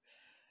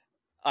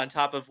 On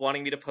top of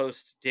wanting me to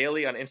post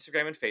daily on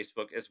Instagram and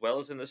Facebook, as well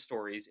as in the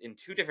stories in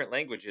 2 different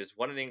languages,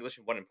 one in English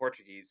and one in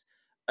Portuguese,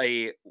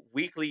 a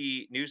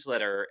weekly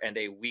newsletter and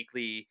a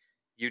weekly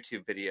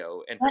YouTube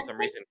video, and for some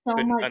reason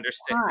couldn't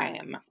understand.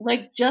 Time.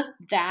 Like just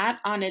that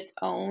on its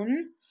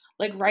own,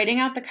 like writing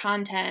out the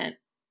content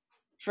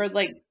for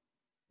like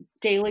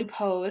daily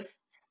posts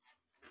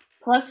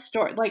plus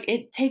story, like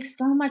it takes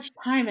so much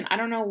time, and I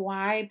don't know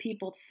why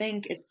people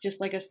think it's just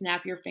like a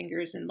snap your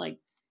fingers and like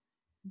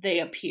they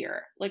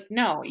appear. Like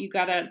no, you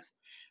gotta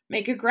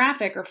make a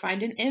graphic or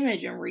find an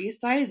image and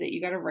resize it.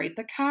 You gotta write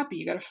the copy.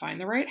 You gotta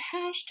find the right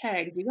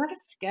hashtags. You gotta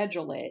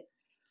schedule it.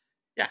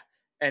 Yeah,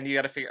 and you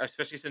got to figure,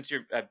 especially since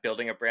you're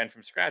building a brand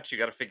from scratch, you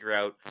got to figure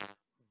out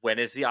when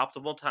is the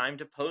optimal time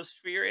to post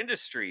for your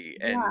industry.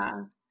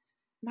 Yeah.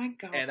 My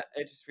God. And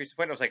it just reached a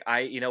point I was like,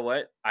 you know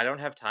what, I don't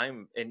have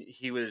time. And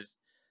he was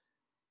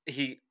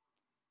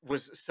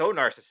so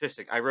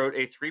narcissistic. I wrote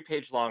a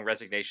 3-page long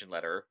resignation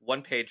letter,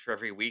 1 page for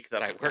every week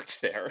that I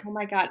worked there. Oh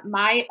my God.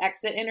 My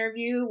exit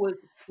interview was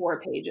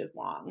 4 pages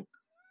long.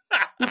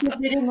 Because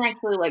they didn't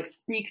actually like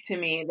speak to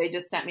me. They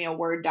just sent me a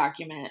Word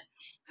document.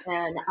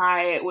 And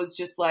I was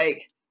just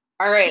like,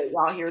 all right,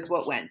 y'all, here's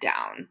what went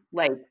down.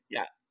 Like,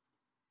 yeah,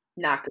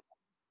 not good.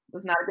 It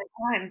was not a good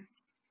time.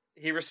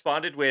 He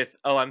responded with,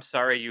 "Oh, I'm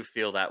sorry you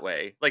feel that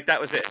way." Like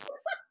that was it.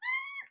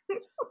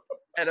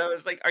 And I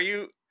was like, Are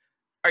you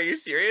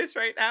serious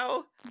right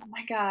now? Oh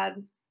my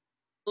God.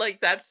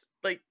 Like that's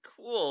like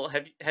cool.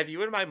 Have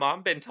you and my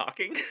mom been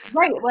talking?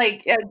 Right.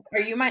 Like,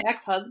 are you my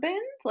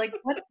ex-husband? Like,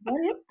 what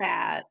is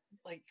that?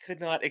 like could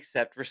not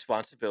accept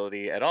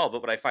responsibility at all.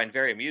 But what I find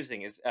very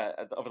amusing is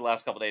over the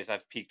last couple days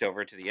I've peeked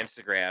over to the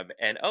Instagram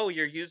and oh,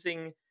 you're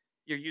using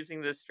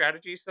the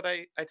strategies that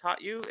I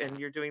taught you and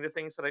you're doing the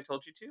things that I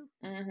told you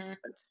to. Hmm.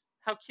 That's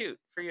how cute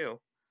for you.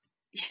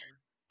 I'm,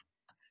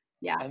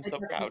 Yeah, I'm so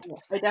proud.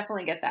 I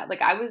definitely get that.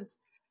 Like I was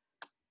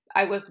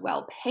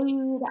well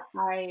paid.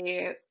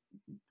 I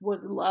was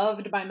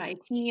loved by my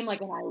team,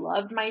 like, and I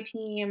loved my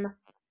team.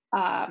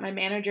 My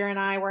manager and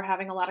I were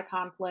having a lot of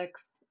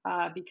conflicts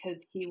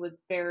because he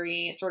was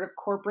very sort of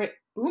corporate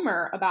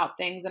boomer about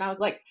things, and I was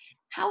like,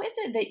 "How is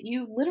it that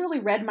you literally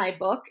read my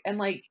book and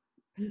like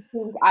you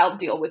think I'll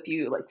deal with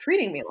you like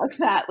treating me like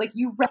that? Like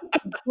you read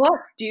the book,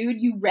 dude.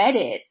 You read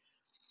it.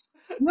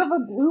 You have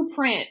a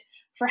blueprint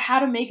for how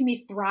to make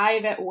me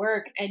thrive at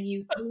work, and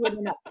you threw it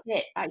in a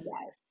pit, I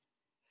guess."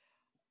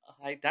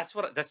 That's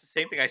the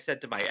same thing I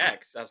said to my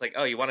ex. I was like,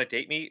 "Oh, you want to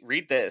date me?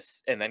 Read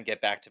this and then get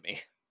back to me."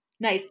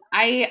 Nice.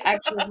 I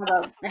actually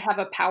have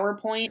a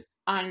PowerPoint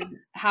on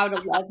how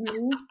to love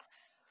me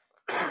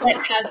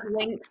that has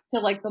links to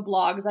like the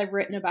blogs I've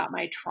written about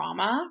my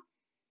trauma.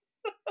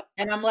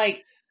 And I'm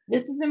like,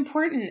 this is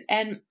important.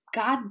 And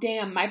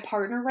goddamn, my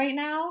partner right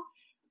now,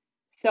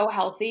 so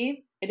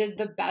healthy. It is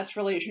the best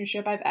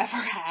relationship I've ever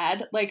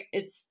had. Like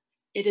it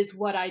is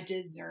what I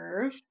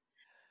deserve.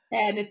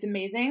 And it's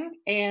amazing.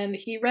 And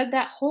he read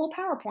that whole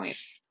PowerPoint.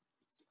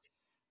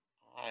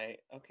 I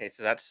okay,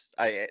 so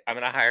I'm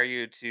gonna hire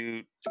you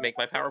to make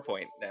my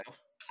PowerPoint now.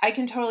 I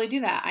can totally do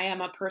that. I am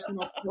a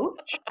personal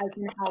coach. I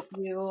can help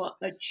you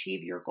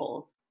achieve your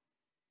goals.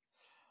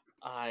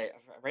 I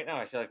Right now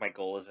I feel like my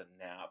goal is a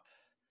nap.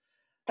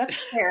 That's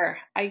fair.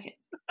 You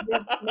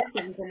have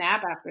permission to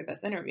nap after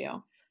this interview.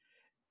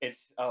 It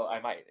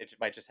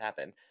might just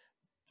happen.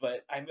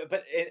 But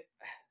it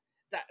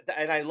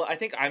and I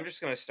think I'm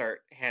just going to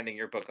start handing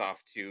your book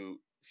off to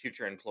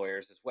future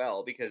employers as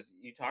well because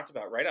you talked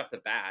about right off the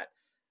bat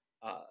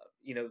uh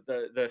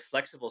the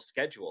flexible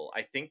schedule.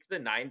 I think the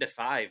 9 to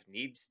 5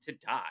 needs to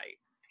die.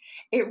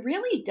 It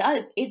really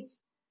does. It's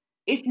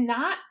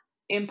not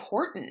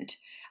important.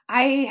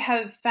 I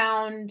have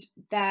found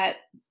that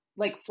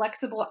like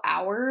flexible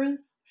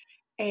hours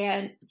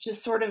and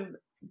just sort of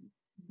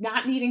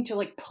not needing to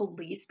like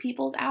police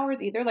people's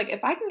hours either. Like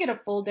if I can get a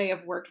full day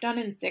of work done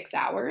in 6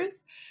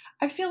 hours,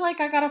 I feel like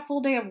I got a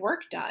full day of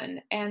work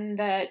done and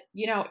that,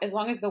 you know, as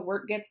long as the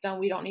work gets done,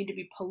 we don't need to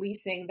be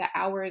policing the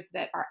hours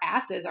that our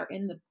asses are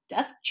in the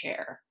desk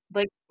chair.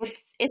 Like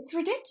it's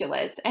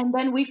ridiculous. And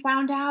then we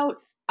found out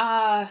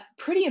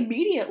pretty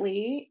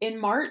immediately in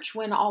March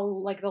when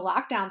all like the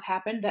lockdowns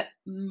happened that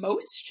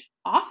most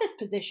office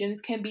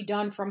positions can be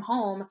done from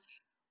home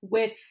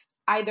with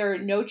either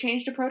no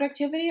change to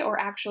productivity or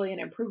actually an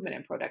improvement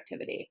in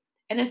productivity.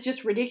 And it's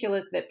just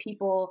ridiculous that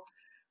people,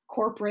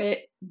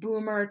 corporate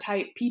boomer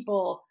type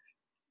people,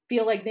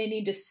 feel like they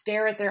need to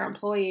stare at their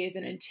employees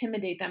and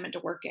intimidate them into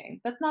working.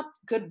 That's not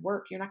good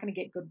work. You're not going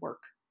to get good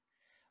work.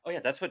 Oh yeah,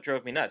 that's what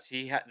drove me nuts.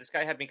 This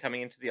guy had me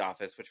coming into the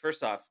office, which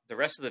first off, the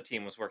rest of the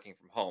team was working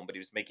from home, but he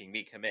was making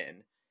me come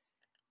in.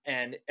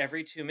 And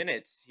every 2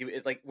 minutes,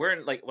 like we're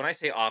in like when I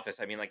say office,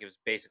 I mean like it was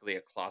basically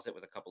a closet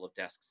with a couple of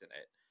desks in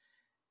it.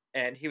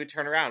 And he would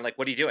turn around like,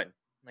 "What are you doing?"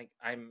 Like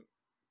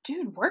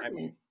Dude, I'm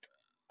working.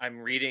 I'm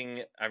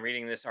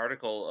reading this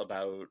article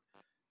about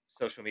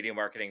social media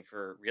marketing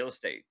for real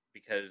estate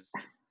because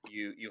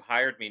you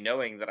hired me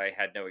knowing that I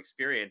had no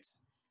experience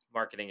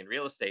marketing in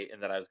real estate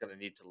and that I was going to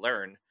need to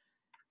learn,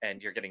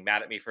 and you're getting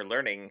mad at me for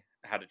learning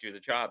how to do the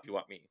job you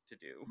want me to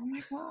do. Oh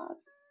my God.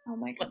 Oh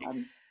my Like, God.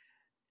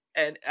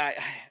 and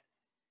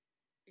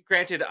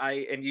granted,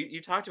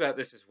 you talked about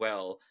this as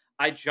well.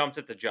 I jumped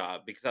at the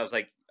job because I was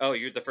like, "Oh,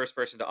 you're the first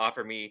person to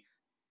offer me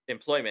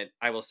employment.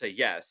 I will say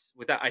yes."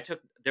 With that,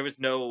 there was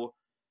no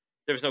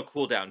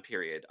cool down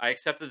period. I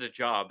accepted the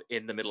job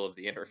in the middle of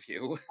the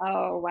interview.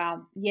 Oh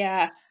wow.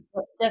 Yeah.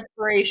 But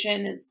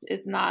desperation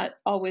is not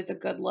always a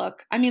good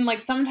look. I mean, like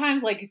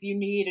sometimes like if you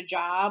need a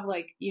job,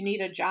 like you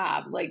need a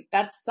job. Like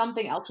that's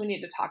something else we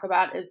need to talk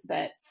about is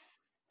that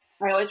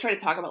I always try to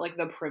talk about like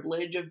the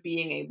privilege of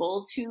being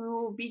able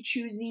to be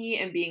choosy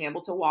and being able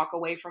to walk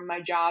away from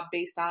my job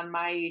based on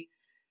my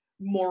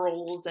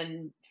morals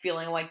and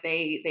feeling like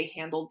they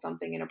handled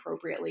something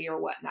inappropriately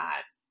or whatnot.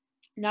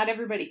 Not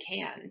everybody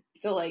can.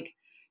 So like,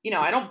 you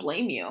know, I don't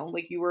blame you.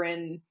 Like you were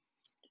in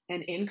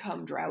an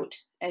income drought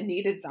and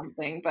needed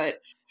something,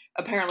 but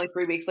apparently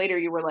 3 weeks later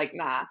you were like,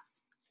 nah.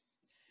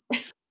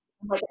 Like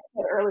I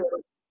said earlier,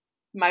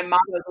 my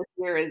motto this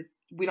year is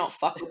we don't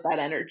fuck with that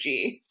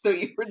energy. So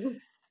you were just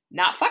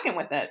not fucking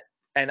with it.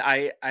 And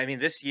I mean,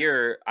 this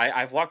year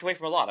I've walked away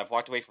from a lot. I've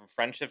walked away from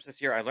friendships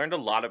this year. I learned a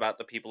lot about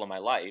the people in my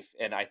life,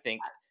 and I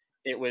think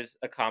it was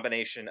a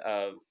combination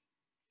of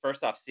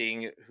first off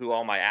seeing who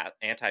all my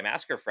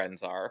anti-masker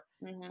friends are,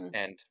 Hmm.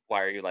 and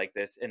why are you like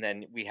this, and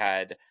then we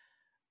had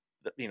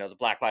the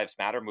Black Lives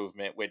Matter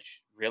movement,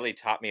 which really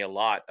taught me a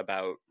lot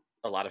about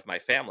a lot of my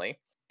family.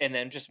 And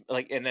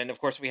then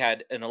of course we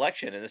had an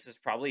election, and this is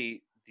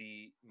probably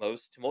the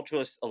most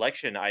tumultuous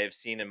election I have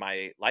seen in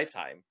my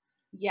lifetime,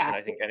 Yeah, and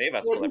I think any of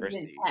us it will was ever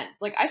see.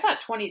 intense. Like I thought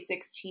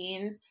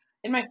 2016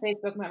 in my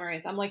Facebook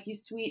memories, I'm like, you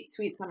sweet,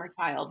 sweet summer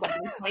child. Like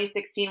in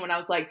 2016, when I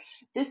was like,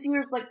 this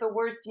year's like the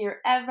worst year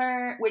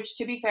ever, which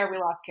to be fair, we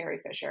lost Carrie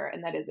Fisher,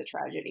 and that is a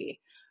tragedy.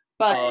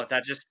 But Oh,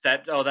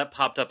 that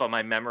popped up on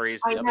my memories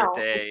I the other know it's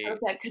so day.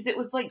 sad because it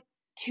was like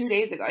 2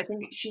 days ago. I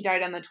think she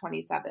died on the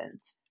 27th.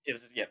 It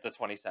was, yeah, the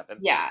 27th.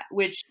 Yeah,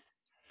 which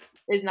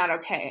is not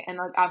okay. And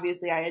like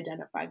obviously I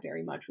identify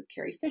very much with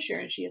Carrie Fisher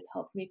and she has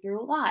helped me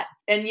through a lot.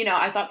 And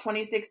I thought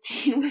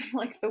 2016 was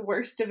like the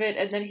worst of it.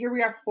 And then here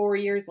we are 4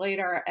 years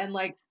later and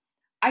like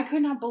I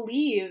could not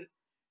believe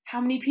how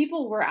many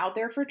people were out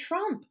there for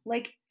Trump.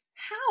 Like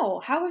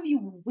how? How have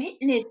you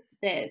witnessed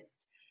this?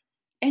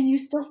 And you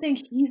still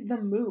think he's the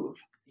move.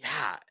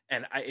 Yeah,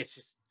 and it's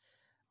just,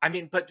 I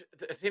mean, but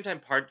at the same time,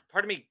 part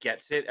of me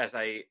gets it as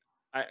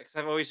because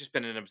I've always just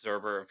been an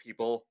observer of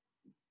people.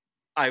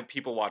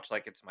 People watch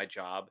like it's my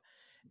job,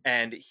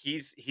 and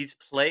he's just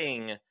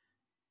playing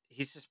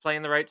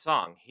the right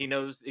song. He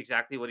knows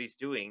exactly what he's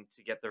doing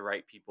to get the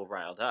right people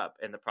riled up.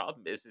 And the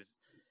problem is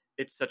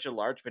it's such a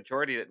large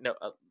majority that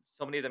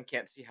so many of them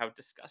can't see how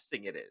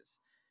disgusting it is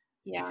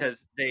Yeah.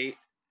 because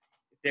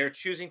they're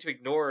choosing to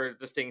ignore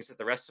the things that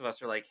the rest of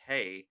us are like,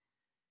 hey,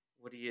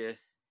 what are you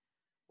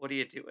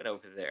doing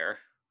over there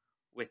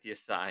with your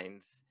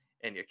signs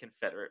and your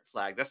Confederate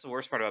flag? That's the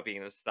worst part about being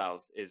in the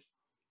South is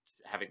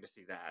having to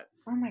see that.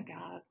 Oh my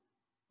God.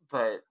 But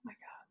Oh my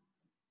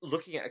God.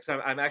 looking at,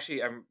 because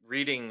I'm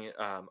reading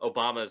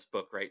Obama's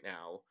book right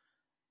now,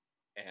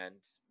 and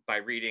by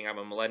reading, I'm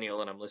a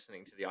millennial and I'm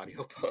listening to the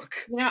audiobook.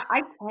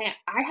 I can't.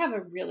 I have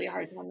a really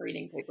hard time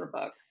reading paper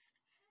book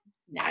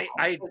now.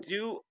 I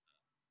do,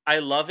 I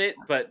love it,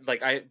 but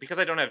like because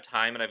I don't have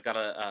time and I've got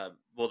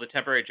the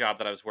temporary job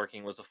that I was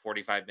working was a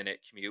 45-minute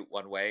commute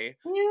one way.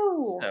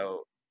 Ew.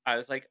 So I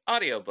was like,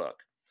 audiobook.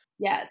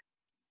 Yes.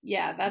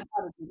 Yeah, that's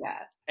how to do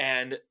that.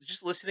 And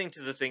just listening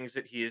to the things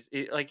that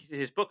like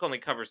his book only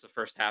covers the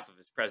first half of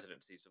his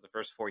presidency, so the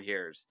first 4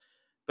 years.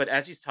 But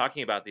as he's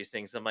talking about these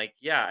things, I'm like,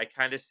 yeah, I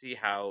kind of see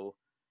how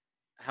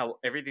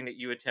everything that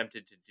you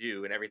attempted to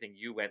do and everything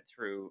you went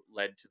through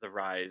led to the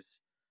rise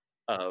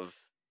of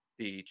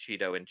the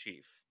Cheeto in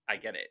chief. I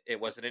get it. It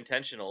wasn't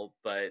intentional,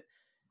 but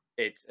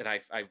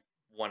I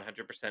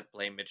 100%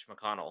 blame Mitch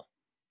McConnell.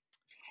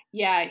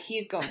 Yeah,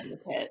 he's going in the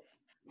pit.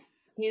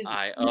 He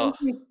I oh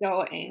makes me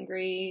so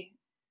angry.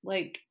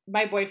 Like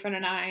my boyfriend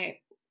and I,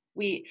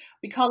 we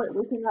call it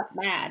waking up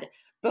mad,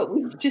 but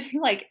we just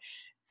like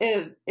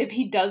if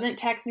he doesn't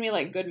text me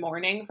like good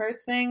morning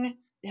first thing,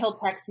 he'll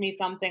text me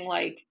something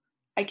like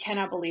I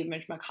cannot believe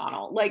Mitch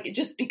McConnell. Like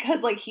just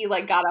because like he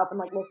like got up and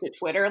like looked at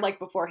Twitter like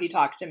before he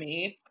talked to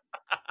me.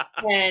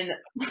 And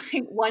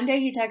like one day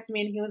he texted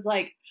me and he was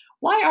like,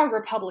 "Why are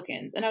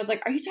Republicans?" And I was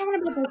like, "Are you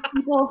talking about those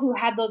people who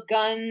had those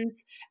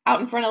guns out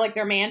in front of like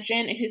their mansion?"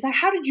 And he's like,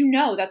 "How did you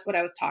know that's what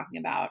I was talking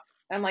about?"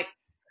 And I'm like,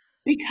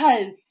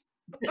 "Because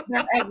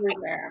they're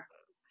everywhere."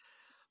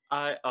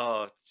 I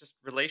oh it's just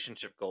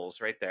relationship goals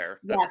right there.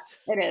 Yes,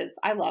 it is.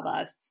 I love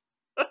us.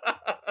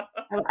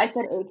 I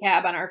said a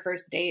cab on our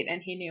first date,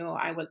 and he knew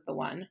I was the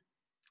one.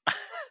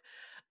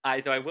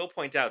 Though I will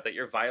point out that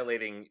you're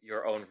violating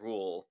your own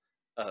rule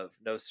of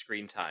no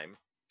screen time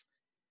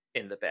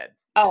in the bed.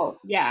 Oh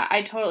yeah,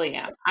 I totally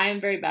am. I am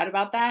very bad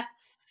about that.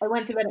 I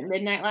went to bed at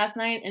midnight last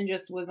night and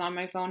just was on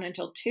my phone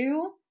until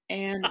 2,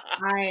 and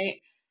I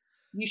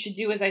you should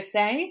do as I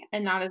say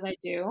and not as I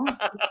do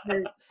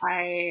because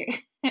I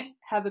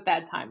have a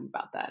bad time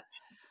about that.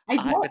 I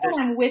don't But there's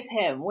when I'm with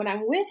him. When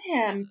I'm with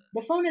him,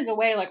 the phone is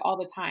away like all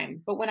the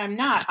time. But when I'm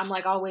not, I'm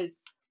like always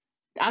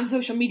on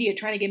social media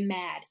trying to get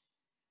mad.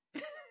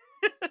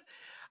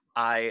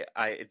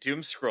 I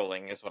doom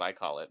scrolling is what I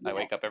call it. I Yeah.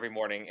 wake up every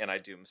morning and I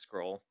doom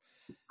scroll.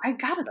 I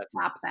gotta That's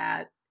stop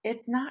that.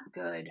 It's not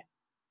good.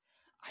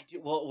 I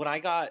do. Well, when I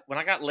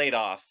got laid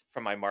off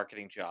from my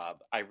marketing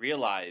job, I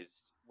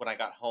realized when I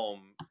got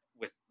home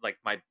with like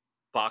my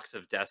box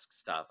of desk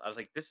stuff, I was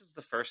like, this is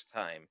the first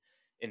time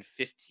in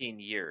 15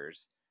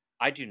 years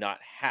I do not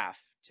have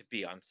to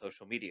be on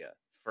social media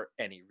for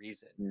any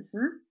reason.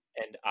 Mhm.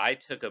 And I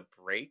took a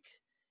break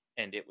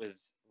and it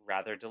was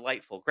rather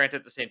delightful. Granted,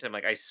 at the same time,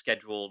 like I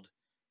scheduled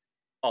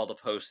all the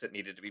posts that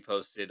needed to be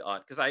posted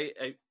on because I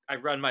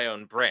run my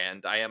own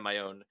brand. I am my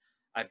own.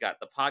 I've got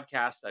the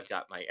podcast. I've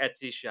got my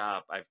Etsy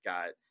shop. I've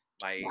got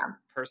my Yeah.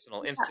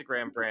 personal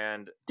Instagram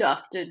brand.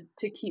 Stuff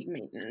to keep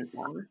maintenance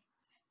on.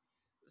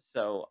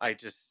 So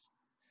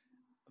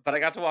but I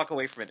got to walk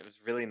away from it. It was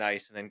really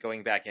nice. And then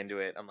going back into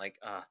it, I'm like,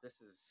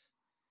 this is.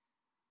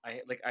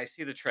 I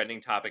see the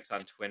trending topics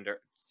on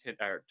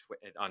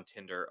on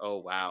Tinder. Oh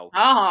wow.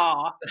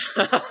 Oh,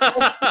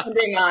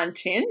 trending on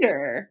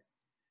Tinder.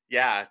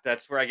 Yeah,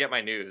 that's where I get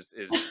my news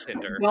is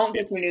Tinder. Don't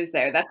get your news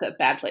there. That's a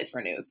bad place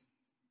for news.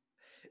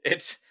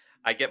 It's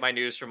I get my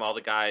news from all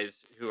the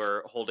guys who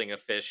are holding a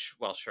fish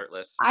while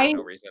shirtless for I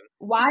no reason.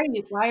 why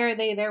are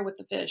they there with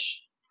the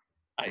fish?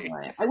 I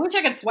Anyway, I wish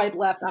I could swipe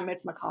left on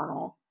Mitch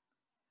McConnell.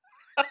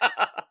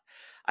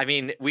 I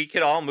mean, we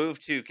could all move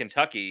to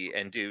Kentucky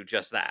and do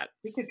just that.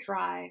 We could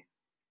try.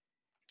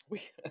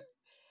 We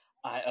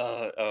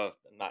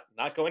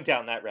not going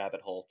down that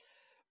rabbit hole.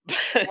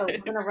 Oh, we're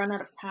gonna run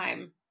out of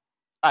time.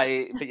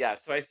 But yeah,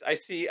 so I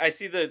see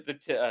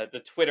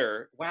the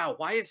Twitter. Wow,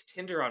 why is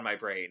Tinder on my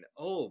brain?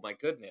 Oh my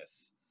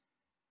goodness.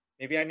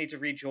 Maybe I need to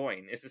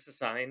rejoin. Is this a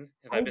sign?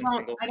 Have I been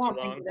single I for too don't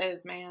think long? it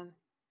is, man.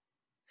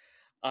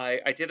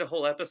 I did a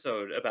whole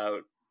episode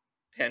about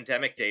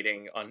pandemic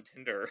dating on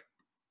Tinder.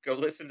 Go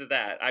listen to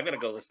that. I'm gonna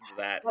go listen to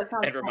that That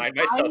sounds and fun. remind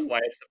myself why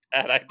it's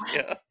a bad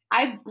idea.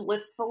 I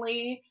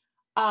blissfully,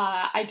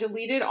 I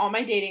deleted all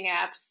my dating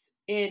apps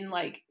in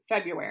like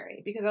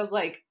February because I was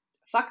like,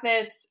 fuck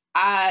this.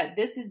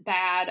 This is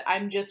bad.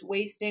 I'm just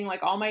wasting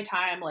like all my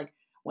time. Like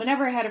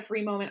whenever I had a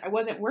free moment, I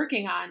wasn't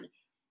working on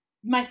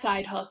my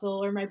side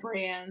hustle or my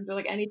brands or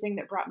like anything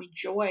that brought me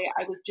joy.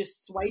 I was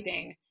just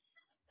swiping.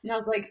 And I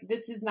was like,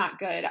 this is not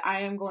good.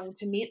 I am going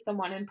to meet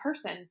someone in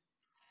person.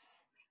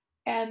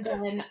 And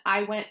then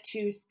I went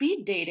to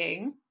speed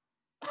dating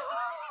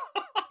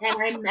and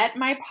I met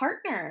my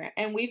partner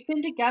and we've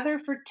been together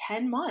for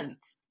 10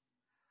 months.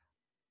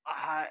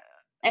 I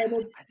And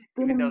it's I didn't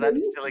been even know that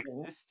still amazing.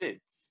 existed.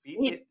 Speed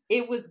date.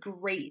 It was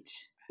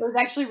great. It was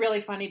actually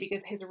really funny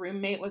because his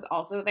roommate was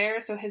also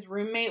there. So his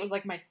roommate was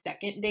like my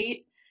second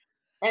date.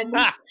 And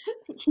Ha!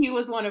 he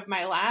was one of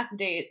my last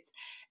dates.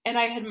 And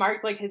I had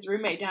marked like his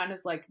roommate down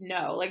as like,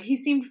 no, like he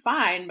seemed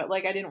fine, but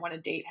like I didn't want to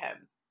date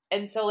him.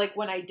 And so like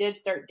when I did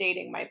start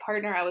dating my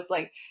partner, I was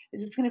like,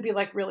 is this going to be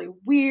like really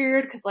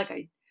weird? Cause like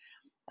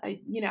I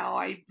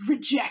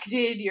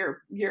rejected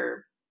your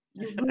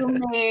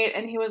roommate.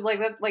 And he was like,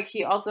 that, like,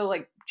 he also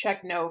like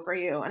checked no for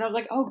you. And I was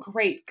like, oh,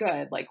 great,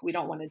 good. Like we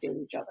don't want to date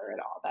each other at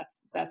all.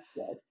 That's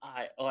good.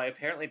 I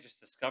apparently just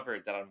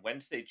discovered that on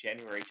Wednesday,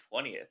 January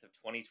 20th of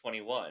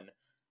 2021,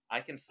 I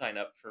can sign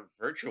up for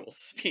virtual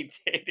speed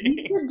You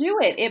dating. should do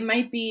it. It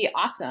might be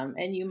awesome.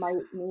 And you might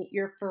meet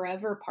your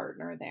forever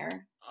partner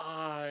there.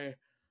 I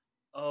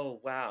Oh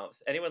wow.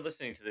 So anyone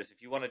listening to this,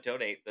 if you want to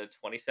donate the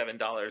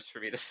 $27 for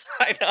me to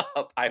sign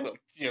up, I will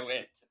do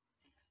it.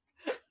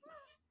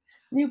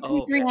 New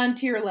Oh man. Patreon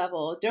tier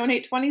level.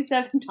 Donate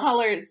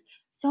 $27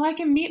 so I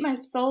can meet my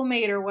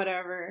soulmate or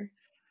whatever.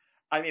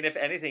 I mean, if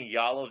anything,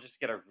 y'all will just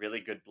get a really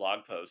good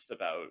blog post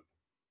about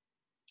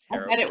I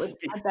bet it terrible would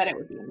speed. I bet it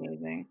would be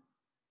amazing.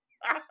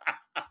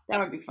 That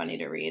would be funny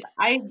to read.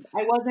 I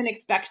wasn't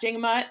expecting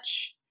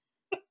much.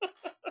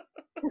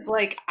 Cuz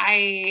like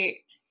I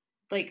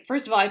like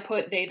first of all I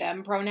put they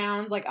them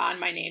pronouns like on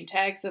my name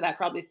tag, so that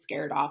probably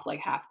scared off like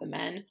half the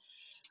men.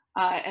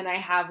 And I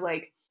have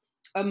like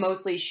a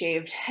mostly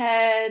shaved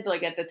head.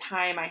 Like at the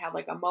time, I had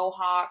like a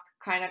mohawk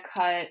kind of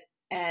cut,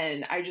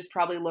 and I just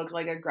probably looked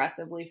like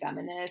aggressively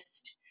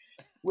feminist,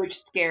 which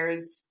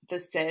scares the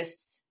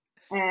cis.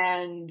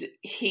 And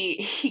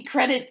he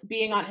credits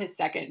being on his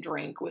second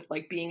drink with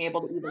like being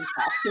able to even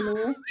talk to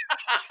me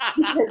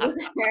because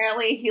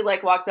apparently he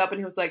like walked up and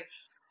he was like,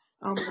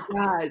 "Oh my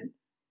god,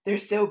 they're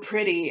so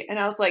pretty." And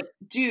I was like,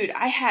 dude,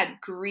 I had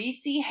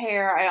greasy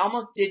hair. I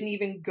almost didn't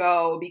even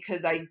go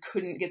because I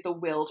couldn't get the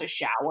will to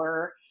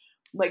shower.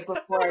 Like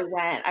before I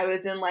went, I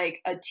was in like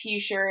a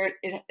t-shirt.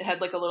 It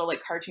had like a little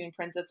like cartoon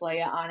Princess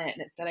Leia on it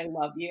and it said, I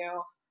love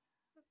you.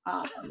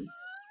 Um,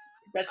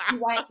 that's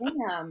who I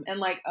am.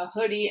 And like a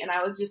hoodie. And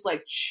I was just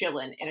like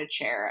chilling in a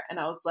chair. And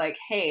I was like,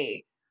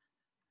 hey,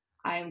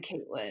 I'm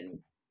Caitlin.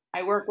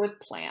 I work with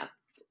plants.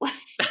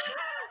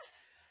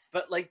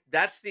 But like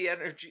that's the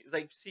energy.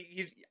 Like,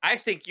 see, I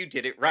think you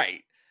did it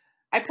right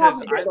I because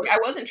probably did. Like, I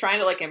wasn't trying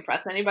to like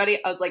impress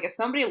anybody. I was like, if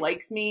somebody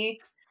likes me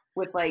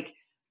with like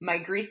my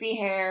greasy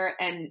hair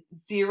and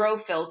zero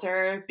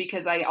filter,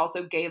 because I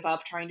also gave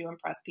up trying to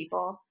impress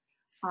people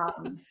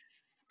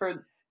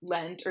for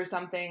Lent or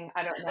something.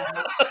 I don't know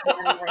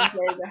when Lent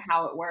is or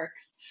how it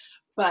works,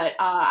 but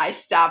I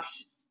stopped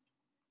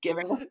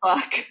giving a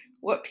fuck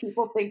what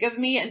people think of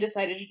me and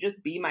decided to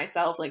just be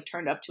myself. Like,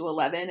 turned up to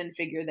 11 and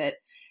figure that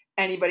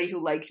anybody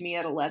who liked me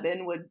at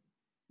 11 would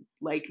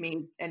like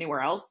me anywhere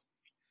else.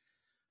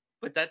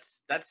 But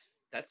that's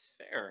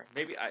fair.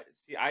 Maybe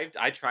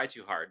I try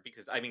too hard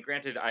because I mean,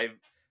 granted, I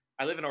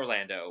live in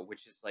Orlando,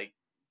 which is like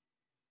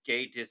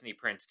gay Disney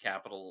prince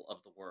capital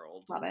of the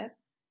world, Love it.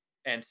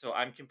 and so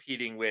I'm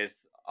competing with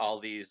all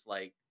these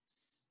like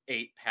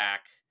 8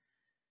 pack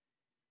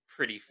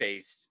pretty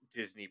faced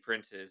Disney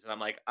princes, and I'm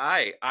like,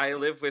 I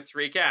live with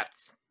 3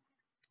 cats.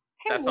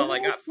 Hey, That's all I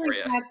living got for with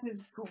you. three cats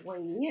is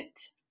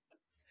great.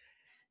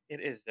 It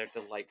is. They're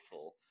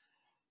delightful.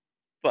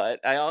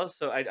 But I was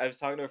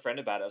talking to a friend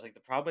about it. I was like,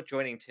 the problem with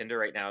joining Tinder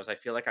right now is I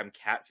feel like I'm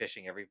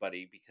catfishing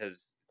everybody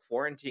because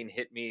quarantine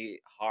hit me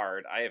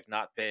hard. I have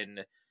not been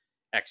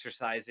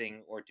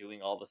exercising or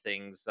doing all the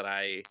things that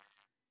I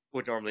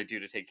would normally do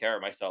to take care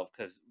of myself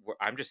because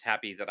I'm just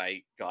happy that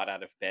I got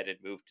out of bed and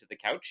moved to the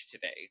couch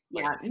today.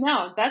 Yeah,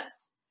 no,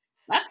 that's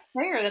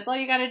fair. That's all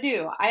you got to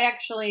do. I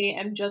actually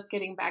am just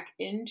getting back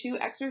into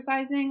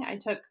exercising. I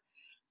took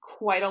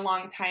quite a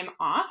long time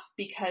off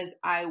because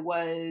I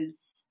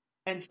was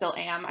and still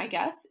am, I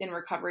guess, in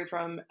recovery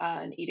from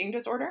an eating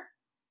disorder.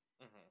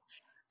 Mhm.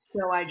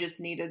 So I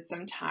just needed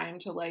some time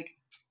to like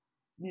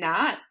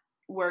not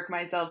work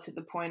myself to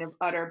the point of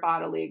utter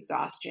bodily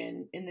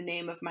exhaustion in the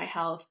name of my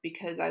health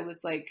because I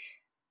was like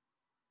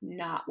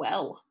not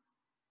well.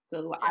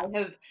 So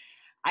Yeah.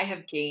 I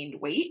have gained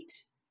weight,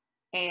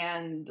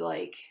 and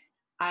like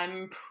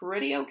I'm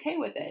pretty okay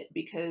with it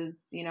because,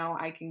 you know,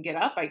 I can get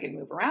up, I can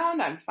move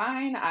around, I'm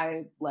fine.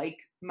 I like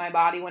my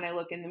body when I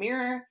look in the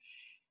mirror,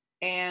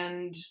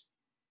 and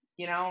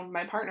you know,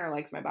 my partner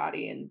likes my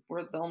body, and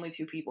we're the only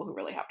two people who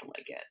really have to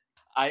like it.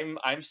 I'm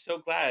so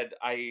glad.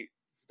 I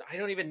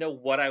don't even know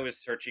what I was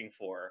searching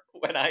for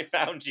when I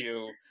found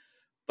you,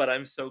 but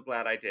I'm so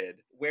glad I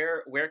did.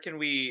 Where can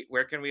we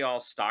all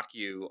stalk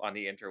you on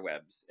the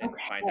interwebs and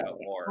find out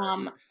Okay.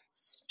 more?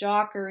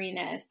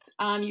 Stalkeriness.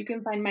 You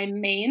can find my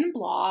main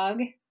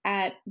blog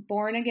at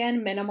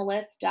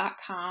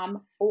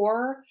bornagainminimalist.com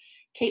or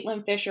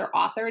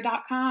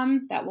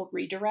CaitlinFisherAuthor.com. That will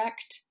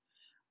redirect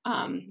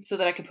so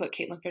that I can put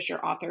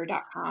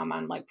CaitlinFisherAuthor.com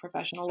on like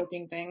professional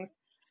looking things.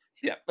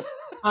 Yeah.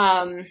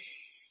 Um,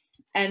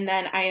 and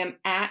then I am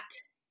at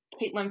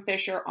Caitlin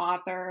Fisher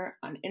Author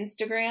on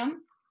Instagram.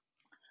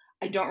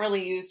 I don't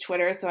really use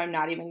Twitter, so I'm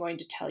not even going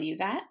to tell you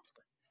that.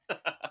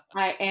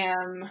 I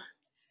am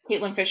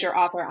Caitlin Fisher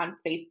Author on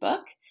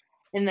Facebook.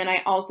 And then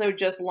I also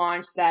just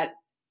launched that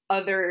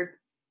other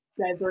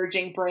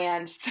diverging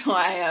brand. So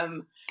I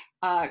am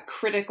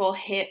Critical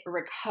Hit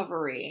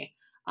Recovery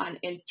on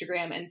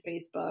Instagram and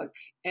Facebook.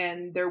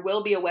 And there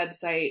will be a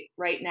website.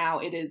 Right now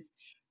it is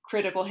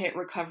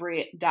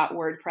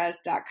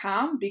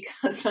criticalhitrecovery.wordpress.com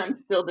because I'm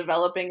still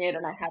developing it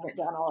and I haven't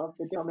done all of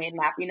the domain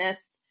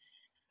mappiness.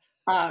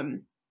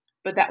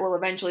 But that will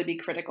eventually be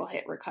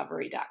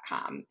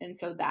criticalhitrecovery.com. And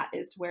so that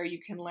is where you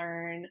can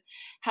learn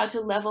how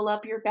to level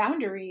up your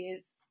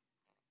boundaries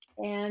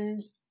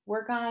and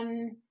work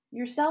on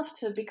yourself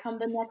to become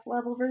the next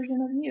level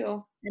version of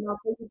you. And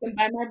also you can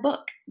buy my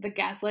book, The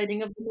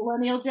Gaslighting of the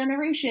Millennial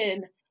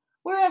Generation,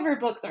 wherever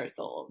books are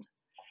sold.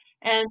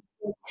 And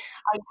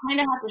I kind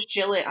of have to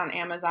shill it on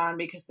Amazon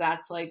because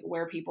that's like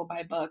where people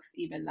buy books,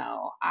 even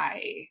though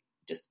I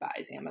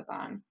despise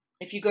Amazon.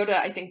 If you go to,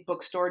 I think,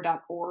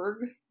 bookstore.org,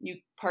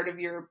 part of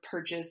your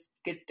purchase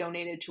gets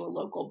donated to a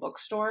local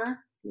bookstore.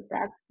 So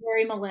that's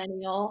very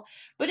millennial.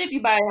 But if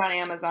you buy it on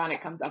Amazon,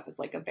 it comes up as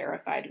like a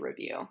verified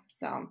review.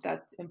 So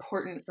that's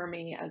important for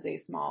me as a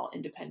small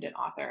independent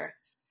author,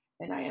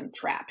 and I am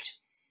trapped.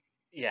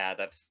 Yeah,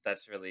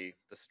 that's really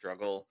the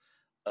struggle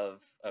of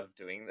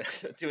doing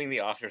the doing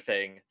the author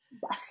thing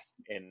Yes.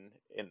 in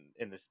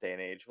this day and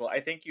age. Well, I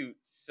thank you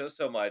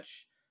so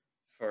much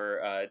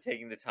for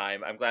taking the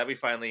time. I'm glad we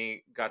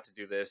finally got to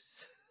do this.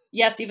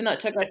 Yes, even though it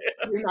took us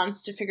 3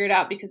 months to figure it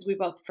out because we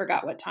both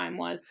forgot what time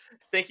was.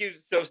 Thank you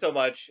so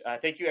much.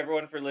 Thank you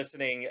everyone for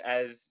listening.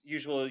 As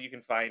usual, you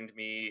can find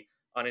me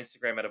on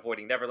Instagram at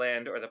Avoiding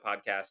Neverland or the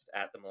podcast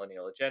at The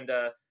Millennial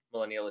Agenda,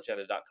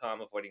 millennialagenda.com,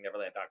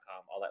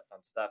 avoidingneverland.com, all that fun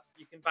stuff.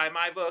 You can buy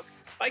my book,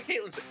 buy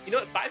Caitlin's book. You know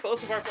what? Buy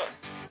both of our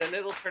books. Then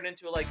it'll turn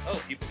into like, oh,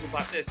 people who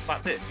bought this.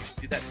 You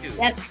should do that too.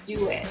 Let's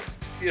do it.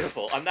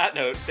 Beautiful. On that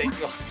note, thank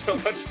you all so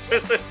much for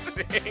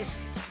listening.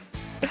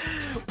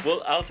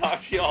 Well, I'll talk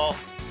to you all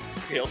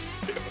real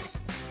soon.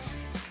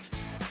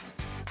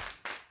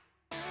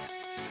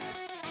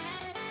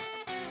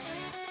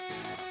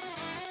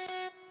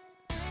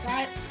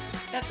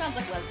 That sounds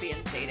like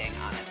lesbians dating,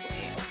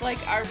 honestly. It's like,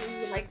 are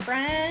we like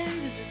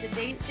friends? Is this a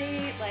date?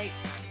 Like,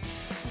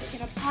 are we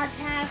gonna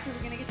podcast? Are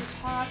we gonna get to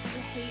talk? Do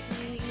you hate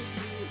me?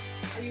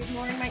 Are you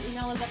ignoring my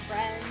email as a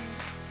friend?